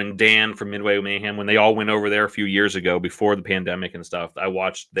when Dan from Midway Mayhem, when they all went over there a few years ago before the pandemic and stuff. I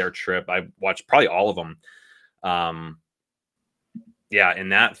watched their trip. I watched probably all of them. Yeah, and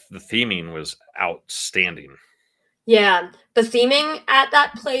the theming was outstanding. Yeah, the theming at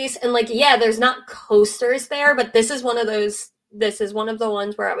that place, and like, yeah, there's not coasters there, but this is one of the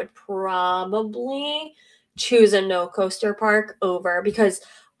ones where I would probably choose a no coaster park over, because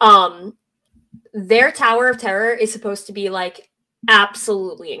their Tower of Terror is supposed to be like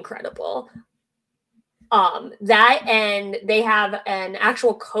absolutely incredible. That, and they have an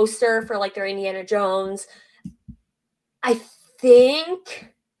actual coaster for like their Indiana Jones. I think,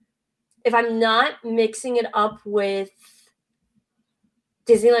 if I'm not mixing it up with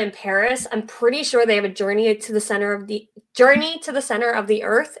Disneyland Paris, I'm pretty sure they have a Journey to the Center of the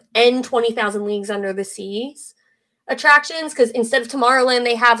Earth and 20,000 Leagues Under the Seas attractions, because instead of Tomorrowland,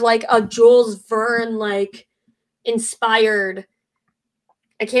 they have like a Jules Verne like inspired,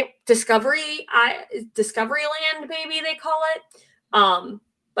 Discoveryland, maybe they call it.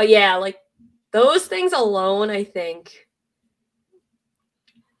 But yeah, like those things alone, I think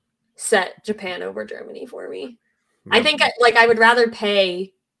set Japan over Germany for me. Yep. I think I would rather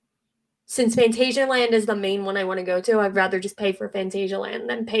pay, since Phantasialand is the main one I want to go to, I'd rather just pay for Phantasialand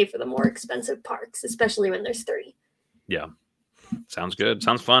than pay for the more expensive parks, especially when there's 3. Yeah. Sounds good.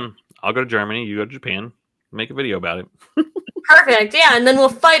 Sounds fun. I'll go to Germany, you go to Japan, make a video about it. Perfect. Yeah, and then we'll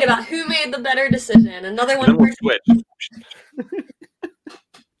fight about who made the better decision. Another one. We'll switch.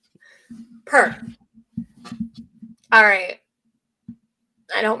 Perfect. All right.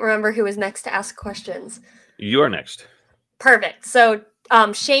 I don't remember who was next to ask questions. You are next. Perfect. So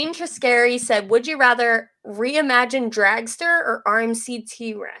Shane Triscari said, would you rather reimagine Dragster or RMC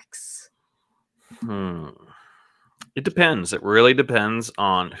T-Rex? It depends. It really depends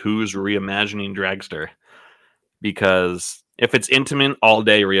on who's reimagining Dragster. Because if it's Intamin, all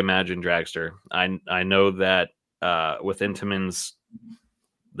day reimagine Dragster. I know that with Intamins,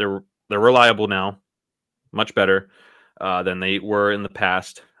 they're reliable now, much better than they were in the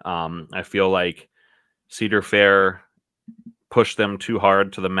past. I feel like Cedar Fair pushed them too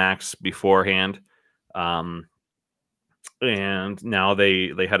hard to the max beforehand. And now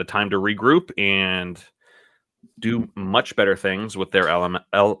they had a time to regroup and do much better things with their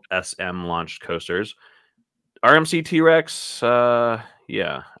LSM launched coasters. RMC T-Rex,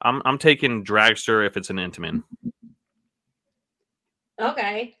 yeah. I'm taking Dragster if it's an Intamin.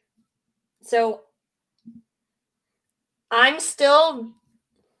 Okay. So I'm still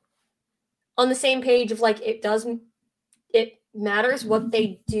on the same page of like, it matters what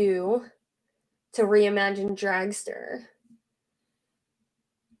they do to reimagine Dragster.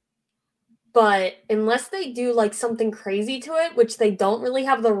 But unless they do like something crazy to it, which they don't really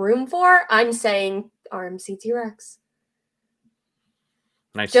have the room for, I'm saying RMC T-Rex.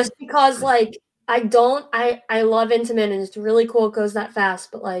 Nice. Just because like I love Intamin and it's really cool it goes that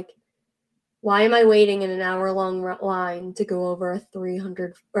fast, but like, why am I waiting in an hour-long line to go over a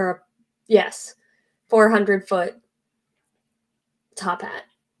 400-foot top hat?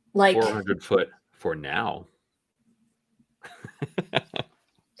 Like 400 foot for now.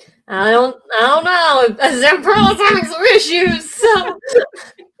 I don't know. Zamperla's having some issues, so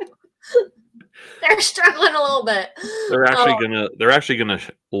they're struggling a little bit. They're actually gonna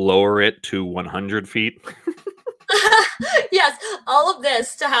lower it to 100 feet. Yes, all of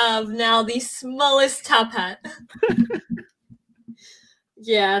this to have now the smallest top hat.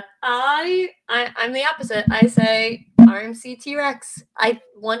 Yeah, I'm the opposite. I say RMC T-Rex. I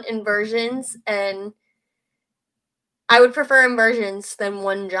want inversions, and I would prefer inversions than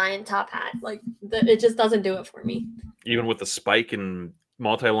one giant top hat. Like, it just doesn't do it for me. Even with the spike and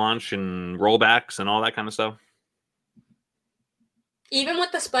multi-launch and rollbacks and all that kind of stuff? Even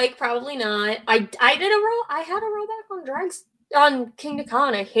with the spike, probably not. I had a rollback on Drags on King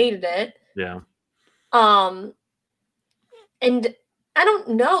Khan. I hated it. Yeah. And I don't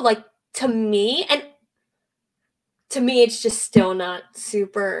know, like, to me, it's just still not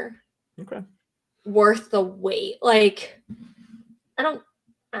super worth the wait. Like, I don't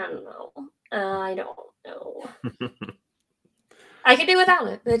know. I don't know. I could do without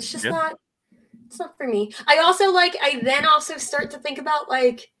it. It's just not. It's not for me. I then also start to think about,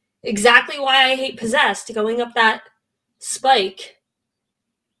 like, exactly why I hate Possessed going up that spike.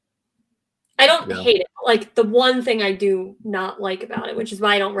 I don't hate it. Like, the one thing I do not like about it, which is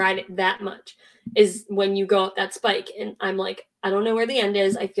why I don't ride it that much, is when you go up that spike and I'm like, I don't know where the end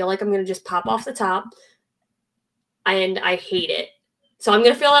is. I feel like I'm going to just pop off the top. And I hate it. So I'm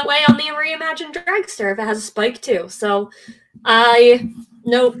going to feel that way on the reimagined Dragster if it has a spike too. So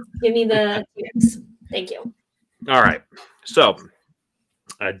nope, give me the T-Rex. Thank you. All right. So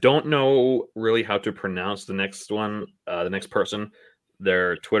I don't know really how to pronounce the next one, the next person.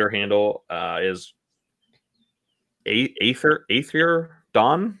 Their Twitter handle is Aether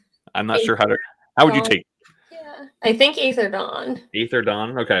Dawn. I'm not sure how would you take it? Yeah, I think Aether Dawn. Aether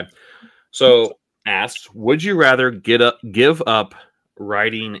Dawn. Okay. So asks, would you rather give up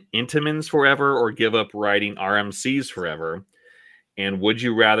riding Intamins forever or give up riding RMCs forever? And would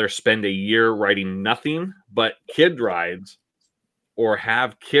you rather spend a year riding nothing but kid rides, or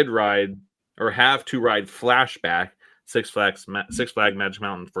have to ride Flashback Six Flags Magic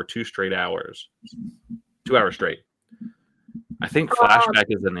Mountain for 2 straight hours? 2 hours straight. I think Flashback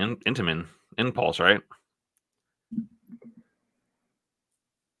is an Intamin impulse, right?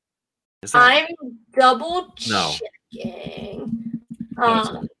 I'm double checking.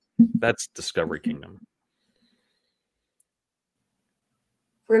 No, that's Discovery Kingdom.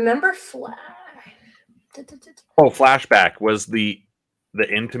 Remember Flash? Oh, Flashback was the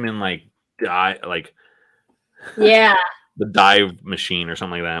Intamin yeah, the dive machine or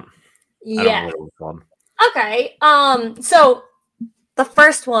something like that. Yeah. I don't know what it was called. Okay. So the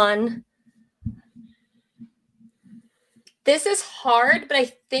first one. This is hard, but I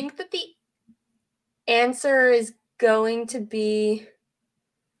think that the answer is going to be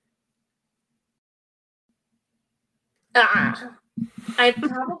I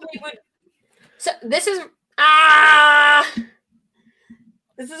probably would. So this is a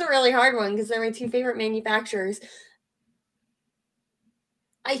really hard one because they're my 2 favorite manufacturers.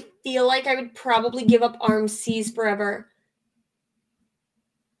 I feel like I would probably give up RMCs forever,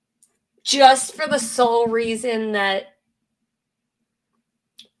 just for the sole reason that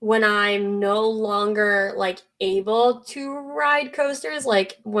when I'm no longer able to ride coasters,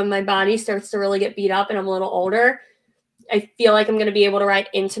 like when my body starts to really get beat up and I'm a little older, I feel like I'm going to be able to ride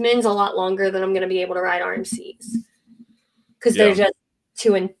Intamins a lot longer than I'm going to be able to ride RMCs. Because they're just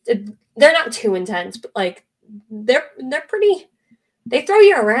they're not too intense, but they're pretty, they throw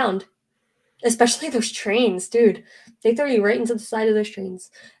you around. Especially those trains, dude. They throw you right into the side of those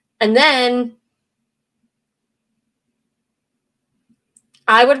trains. And then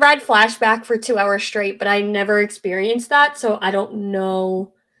I would ride Flashback for 2 hours straight, but I never experienced that, so I don't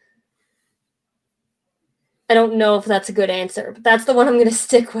know. I don't know if that's a good answer, but that's the one I'm going to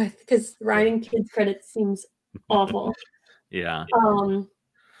stick with because riding kids credits seems awful. Yeah. What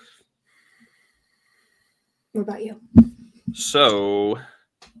about you? So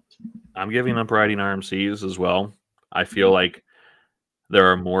I'm giving up riding RMCs as well. I feel like there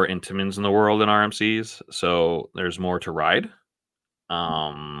are more Intamins in the world than RMCs, so there's more to ride.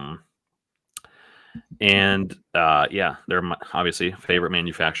 They're obviously favorite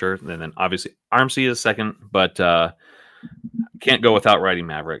manufacturer. And then obviously RMC is second, but can't go without riding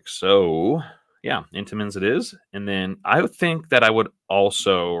Maverick. So yeah, Intamins it is. And then I would think that I would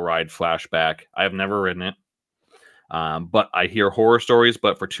also ride Flashback. I have never ridden it, but I hear horror stories.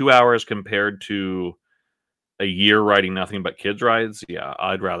 But for 2 hours compared to a year riding nothing but kids rides, yeah,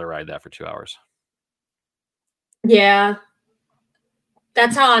 I'd rather ride that for 2 hours. Yeah.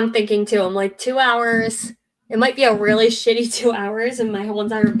 That's how I'm thinking too. I'm like 2 hours It might be a really shitty 2 hours and my whole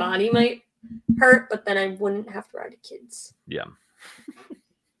entire body might hurt, but then I wouldn't have to ride the kids. Yeah.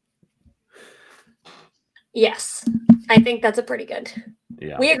 Yes. I think that's a pretty good.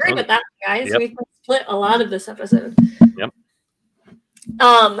 Yeah. We agree with that, guys. Yep. We've split a lot of this episode. Yep.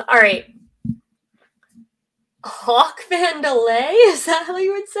 All right. Hawk Vandelay? Is that how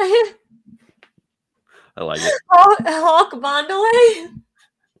you would say it? I like it. Hawk Vandelay?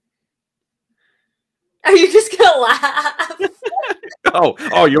 Are you just gonna laugh?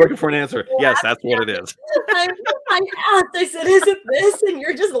 Oh, you're looking for an answer. Yes, that's what it is. I asked, I said, is it this? And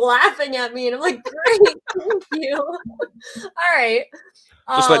you're just laughing at me. And I'm like, great, thank you. All right.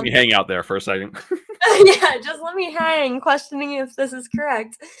 Just let me hang out there for a second. Yeah, just let me hang, questioning if this is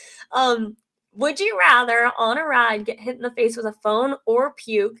correct. Would you rather on a ride get hit in the face with a phone or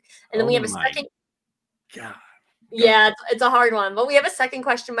puke? And then we have a second. God. Yeah, it's a hard one, but we have a second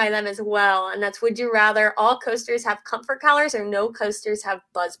question by them as well, and that's: would you rather all coasters have comfort collars or no coasters have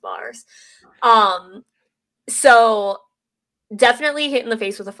buzz bars? So definitely hit in the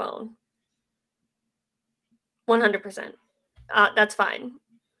face with a phone. 100%. That's fine.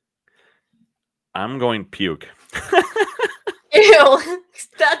 I'm going puke. Ew.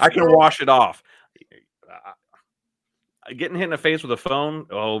 I can wash it off. Getting hit in the face with a phone,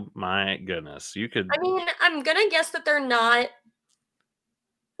 oh my goodness. You could. I mean, I'm going to guess that they're not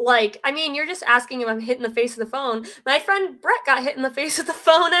you're just asking if I'm hit in the face with the phone. My friend Brett got hit in the face with the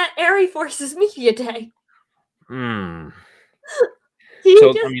phone at Air Force's Media Day. He had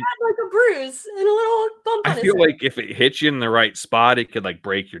like a bruise and a little bump on his feel head. like if it hits you in the right spot, it could like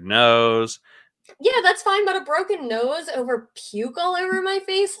break your nose. Yeah, that's fine, but a broken nose over puke all over my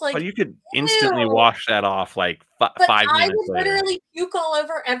face, like. But you could instantly wash that off like 5 minutes later. I would literally puke all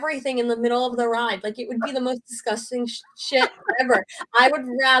over everything in the middle of the ride. Like, it would be the most disgusting shit ever. I would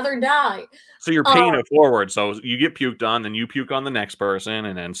rather die. So you're paying it forward. So you get puked on, then you puke on the next person,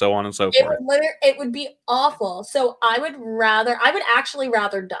 and then so on and so forth. It would be awful. So I would actually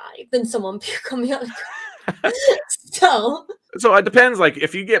rather die than someone puke on the other. So it depends. Like,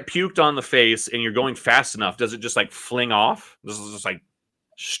 if you get puked on the face and you're going fast enough, does it just like fling off? Does it just like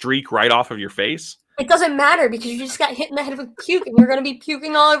streak right off of your face? It doesn't matter because you just got hit in the head with puke and you're going to be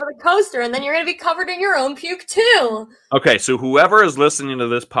puking all over the coaster and then you're going to be covered in your own puke too. Okay, so whoever is listening to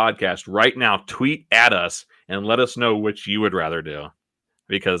this podcast right now, tweet at us and let us know which you would rather do,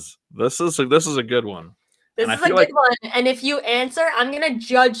 because this is a good one. This is a good one. And if you answer, I'm going to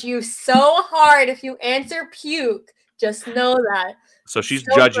judge you so hard if you answer puke. Just know that. So she's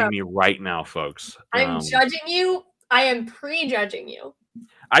judging me right now, folks. I'm judging you. I am prejudging you.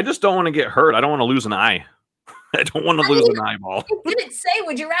 I just don't want to get hurt. I don't want to lose an eye. I don't want to lose an eyeball. It didn't say,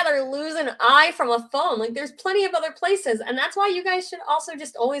 would you rather lose an eye from a phone? Like, there's plenty of other places. And that's why you guys should also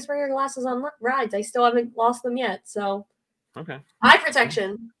just always wear your glasses on rides. I still haven't lost them yet. So, okay. Eye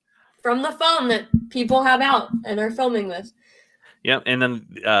protection from the phone that people have out and are filming with. Yeah. And then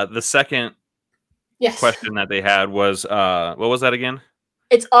the second question that they had was, what was that again?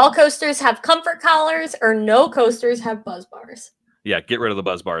 It's all coasters have comfort collars or no coasters have buzz bars. Yeah, get rid of the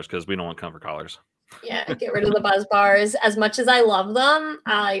buzz bars because we don't want comfort collars. Yeah, get rid of the buzz bars. As much as I love them,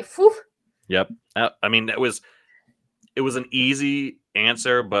 Yep. I mean, it was an easy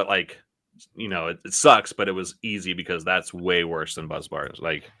answer, but like, you know, it sucks, but it was easy because that's way worse than buzz bars.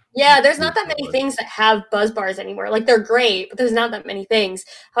 Like, yeah, there's not that many things that have buzz bars anymore. Like, they're great, but there's not that many things.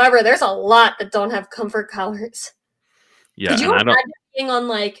 However, there's a lot that don't have comfort collars. Yeah. Could you imagine being on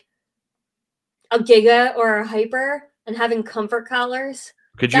like a Giga or a Hyper and having comfort collars?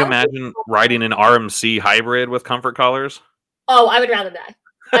 Could you imagine riding an RMC hybrid with comfort collars? Oh, I would rather die.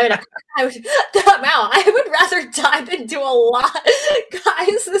 I would rather die than do a lot.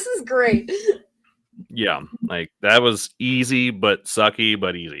 Guys, this is great. Yeah, like that was easy, but sucky,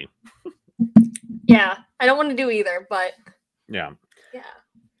 but easy. Yeah, I don't want to do either, but yeah. Yeah.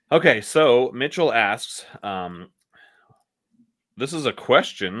 Okay, so Mitchell asks, this is a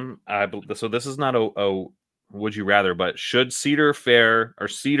question. So this is not a would you rather, but should Cedar Fair or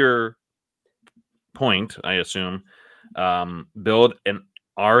Cedar Point, I assume, build an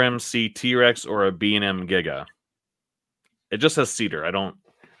RMC T-Rex or a B&M Giga? It just says Cedar. I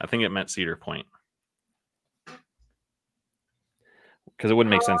think it meant Cedar Point. Because it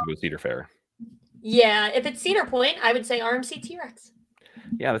wouldn't make sense if it was Cedar Fair. Yeah, if it's Cedar Point, I would say RMC T-Rex.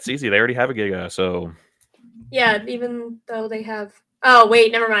 Yeah, that's easy. They already have a Giga, so... Yeah, even though they have... Oh,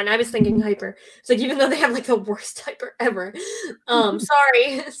 wait, never mind. I was thinking Hyper. It's like, even though they have, like, the worst Hyper ever.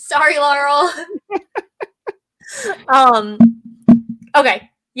 Sorry. Sorry, Laurel. Okay.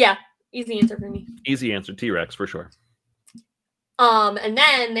 Yeah. Easy answer for me. Easy answer. T-Rex, for sure. And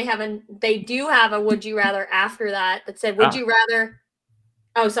then they do have a would you rather after that said, would you rather?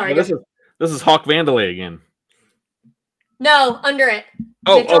 Oh, sorry. Well, this is Hawk Vandalay again. No, under it.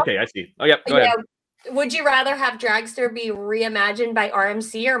 Oh, okay, I see. Oh, yeah, go ahead. Would you rather have Dragster be reimagined by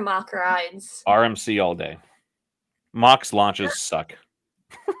RMC or Mach Rides? RMC all day. Mach's launches suck.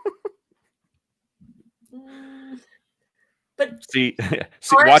 But see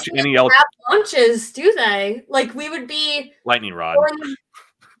watch any else launches, do they? Like we would be Lightning Rod.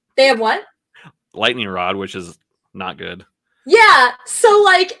 They have what? Lightning Rod, which is not good. Yeah. So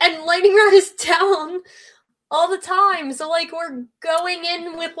like, and Lightning Rod is down all the time. So like we're going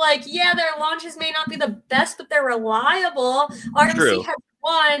in with like, yeah, their launches may not be the best, but they're reliable. RMC has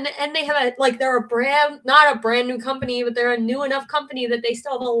one, and they have they're not a brand new company, but they're a new enough company that they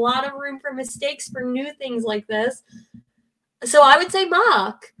still have a lot of room for mistakes for new things like this. So I would say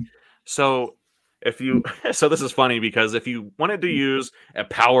Mach. So so this is funny because if you wanted to use a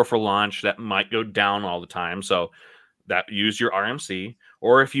powerful launch that might go down all the time, so that use your RMC,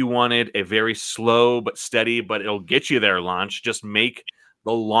 or if you wanted a very slow but steady, but it'll get you there launch, just make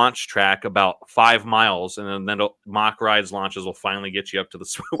the launch track about 5 miles, and then Mach Rides launches will finally get you up to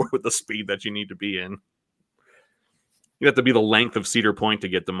with the speed that you need to be in. You have to be the length of Cedar Point to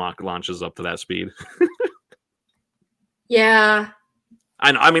get the Mach launches up to that speed. Yeah.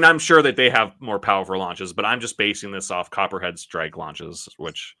 I mean, I'm sure that they have more powerful launches, but I'm just basing this off Copperhead Strike launches,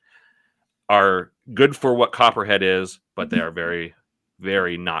 which are good for what Copperhead is, but they are very,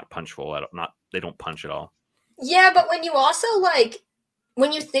 very not punchful. They don't punch at all. Yeah, but when you also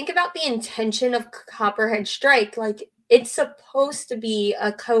when you think about the intention of Copperhead Strike, it's supposed to be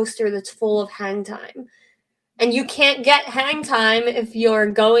a coaster that's full of hang time. And you can't get hang time if you're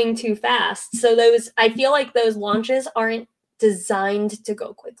going too fast. So I feel like those launches aren't designed to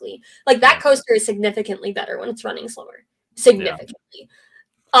go quickly. Like that coaster is significantly better when it's running slower. Significantly.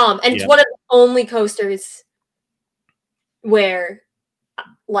 Yeah. And it's one of the only coasters where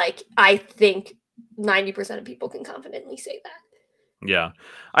I think 90% of people can confidently say that. Yeah,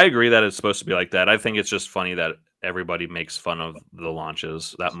 I agree that it's supposed to be like that. I think it's just funny that everybody makes fun of the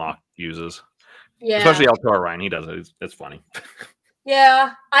launches that Mach uses. Yeah. Especially Altora Ryan. He does it. It's funny.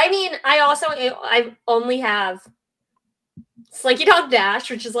 Yeah. I mean, I only have Slinky Dog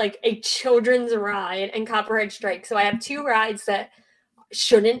Dash, which is like a children's ride, and Copperhead Strike. So I have 2 rides that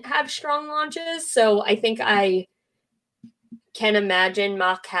shouldn't have strong launches. So I think I can imagine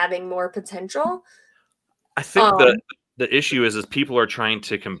Mach having more potential. I think the issue is people are trying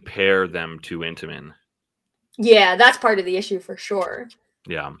to compare them to Intamin. Yeah, that's part of the issue for sure.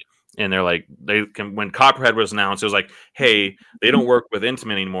 Yeah. And they're like, when Copperhead was announced, it was like, hey, they don't work with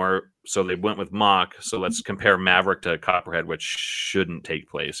Intamin anymore, so they went with Mach. So let's compare Maverick to Copperhead, which shouldn't take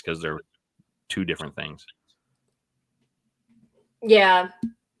place because they're 2 different things. Yeah.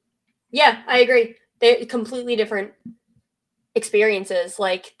 Yeah, I agree. They're completely different experiences.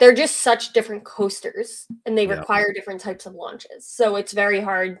 They're just such different coasters, and they require different types of launches. So it's very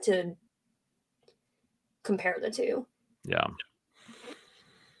hard to compare the 2. Yeah.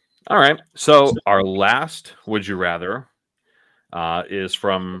 All right. So our last Would You Rather is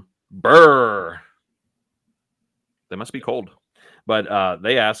from Burr. They must be cold. But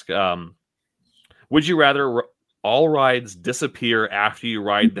they ask, would you rather all rides disappear after you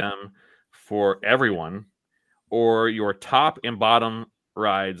ride them for everyone, or your top and bottom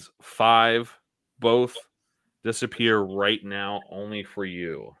rides 5 both disappear right now only for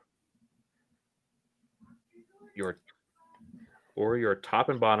you? Your top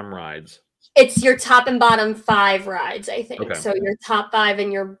and bottom rides. It's your top and bottom 5 rides, I think. Okay. So your top 5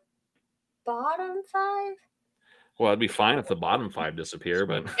 and your bottom 5? Well, it'd be fine if the bottom 5 disappear,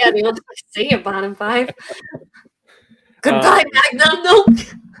 but yeah, I mean, let's see a bottom 5. Goodbye, Magnum Milk.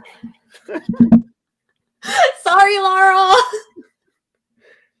 Sorry, Laurel.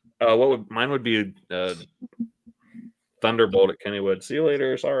 Mine would be Thunderbolt at Kennywood. See you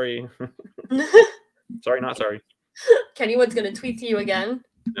later. Sorry. Sorry, not sorry. Kennywood's gonna tweet to you again.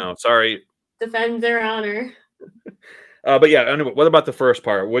 No, sorry. Defend their honor. But yeah, anyway, what about the first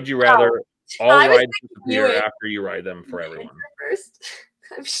part? Would you rather all rides disappear after you ride them for everyone? First,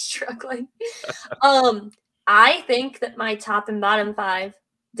 I'm struggling. I think that my top and bottom 5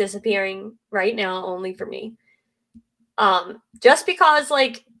 disappearing right now only for me. Just because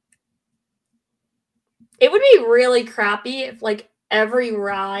it would be really crappy if every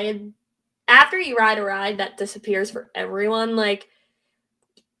ride after you ride a ride that disappears for everyone,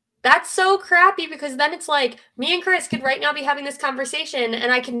 that's so crappy, because then it's me and Chris could right now be having this conversation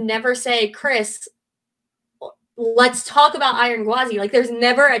and I can never say, Chris, let's talk about Iron Gwazi. There's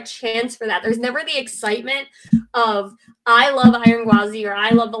never a chance for that. There's never the excitement of I love Iron Gwazi or I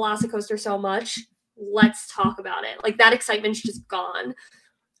love Velocicoaster so much. Let's talk about it. Like that excitement's just gone.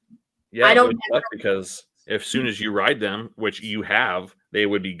 Yeah, I don't because as soon as you ride them, which you have, they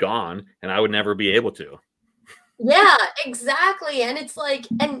would be gone, and I would never be able to. Yeah, exactly. And it's like,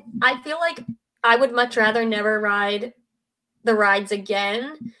 and I feel like I would much rather never ride the rides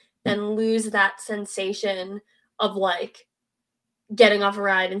again than lose that sensation of like getting off a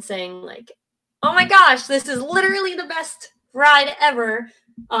ride and saying like, oh my gosh, this is literally the best ride ever.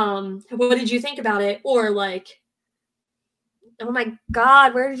 What did you think about it? Or like, oh my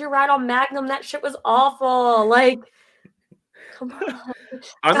God, where did you ride on Magnum? That shit was awful. Like, come on.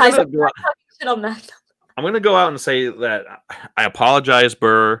 I'm going to go out and say that I apologize,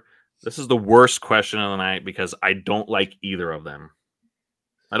 Burr. This is the worst question of the night because I don't like either of them.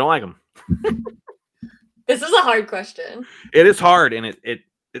 I don't like them. This is a hard question. It is hard, and it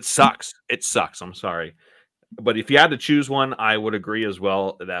sucks. It sucks. I'm sorry. But if you had to choose one, I would agree as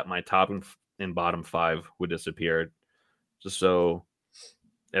well that my top and bottom 5 would disappear just so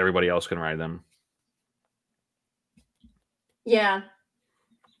everybody else can ride them. Yeah.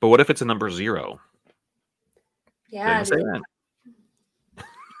 But what if it's a number 0? Yeah.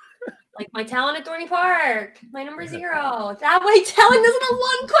 Like my Talon at Dorney Park, my number 0. That way Talon doesn't have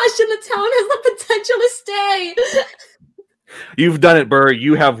one question. The Talon has the potential to stay. You've done it, Burr.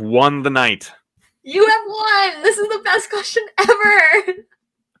 You have won the night. You have won. This is the best question ever.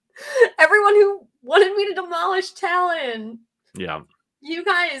 Everyone who wanted me to demolish Talon. Yeah. You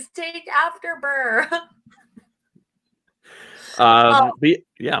guys take after Burr.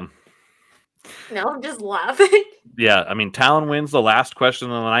 Yeah. No, I'm just laughing. Yeah, I mean, Talon wins the last question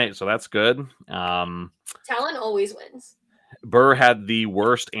of the night, so that's good. Talon always wins. Burr had the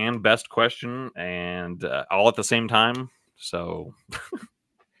worst and best question, and all at the same time. So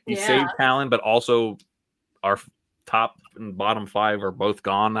he saved Talon, but also our top and bottom 5 are both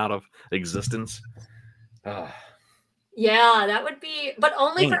gone out of existence. Yeah, that would be, but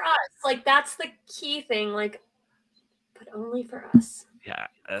only for us. Like, that's the key thing. Like, but only for us. Yeah,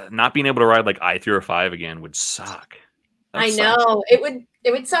 not being able to ride like I-305 again would suck. I know it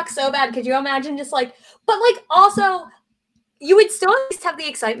would suck so bad. Could you imagine just like, but like also, you would still at least have the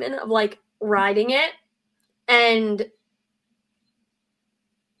excitement of like riding it. And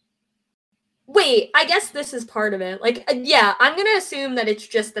wait, I guess this is part of it. Like, yeah, I'm gonna assume that it's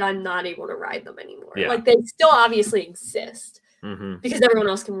just that I'm not able to ride them anymore. Yeah. Like they still obviously exist Mm-hmm. because everyone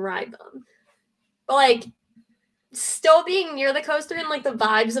else can ride them. But like, still being near the coaster and like the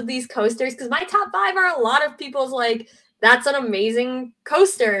vibes of these coasters, because my top 5 are a lot of people's like, that's an amazing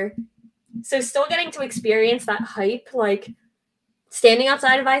coaster. So still getting to experience that hype, like standing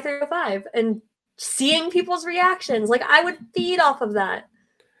outside of I-305 and seeing people's reactions, like I would feed off of that.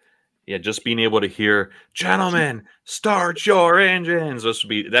 Yeah, just being able to hear, gentlemen, start your engines.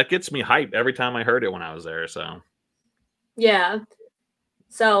 That gets me hyped every time I heard it when I was there. So yeah.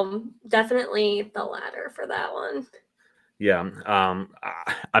 So definitely the latter for that one. Yeah.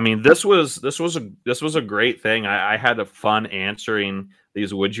 I mean, this was a great thing. I had a fun answering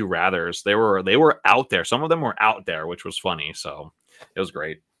these would you rathers. They were out there. Some of them were out there, which was funny. So it was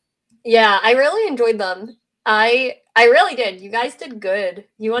great. Yeah, I really enjoyed them. I really did. You guys did good.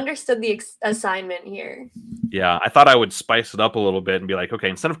 You understood the assignment here. Yeah, I thought I would spice it up a little bit and be like, okay,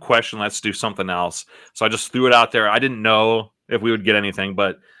 instead of question, let's do something else. So I just threw it out there. I didn't know if we would get anything,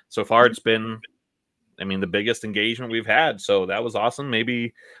 but so far it's been, I mean, the biggest engagement we've had. So that was awesome.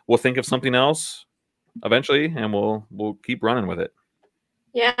 Maybe we'll think of something else eventually, and we'll keep running with it.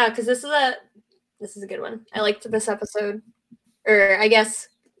 Yeah, because this is a good one. I liked this episode, or I guess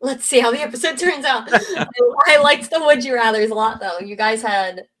let's see how the episode turns out. I liked the would you rathers a lot, though. You guys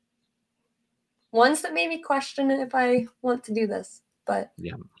had ones that made me question if I want to do this, but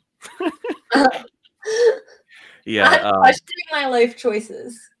yeah. Yeah, I'm questioning my life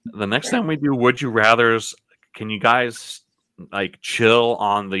choices. The next time we do would you rathers, can you guys like chill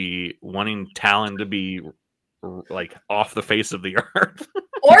on the wanting Talon to be like off the face of the earth?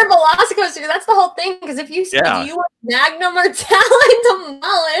 Or Velocicoaster, that's the whole thing. Because if you say, do you want Magnum or Talon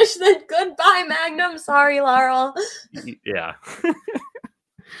demolished, then goodbye, Magnum. Sorry, Laurel. Yeah.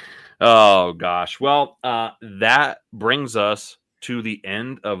 Oh, gosh. Well, that brings us to the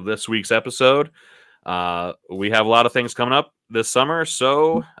end of this week's episode. We have a lot of things coming up this summer,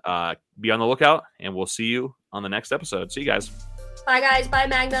 so be on the lookout, and we'll see you on the next episode. See you guys. Bye, guys. Bye,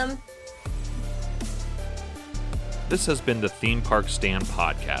 Magnum. This has been the Theme Park Stand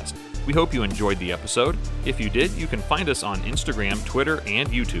Podcast. We hope you enjoyed the episode. If you did, you can find us on Instagram, Twitter, and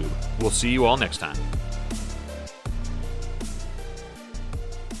YouTube. We'll see you all next time.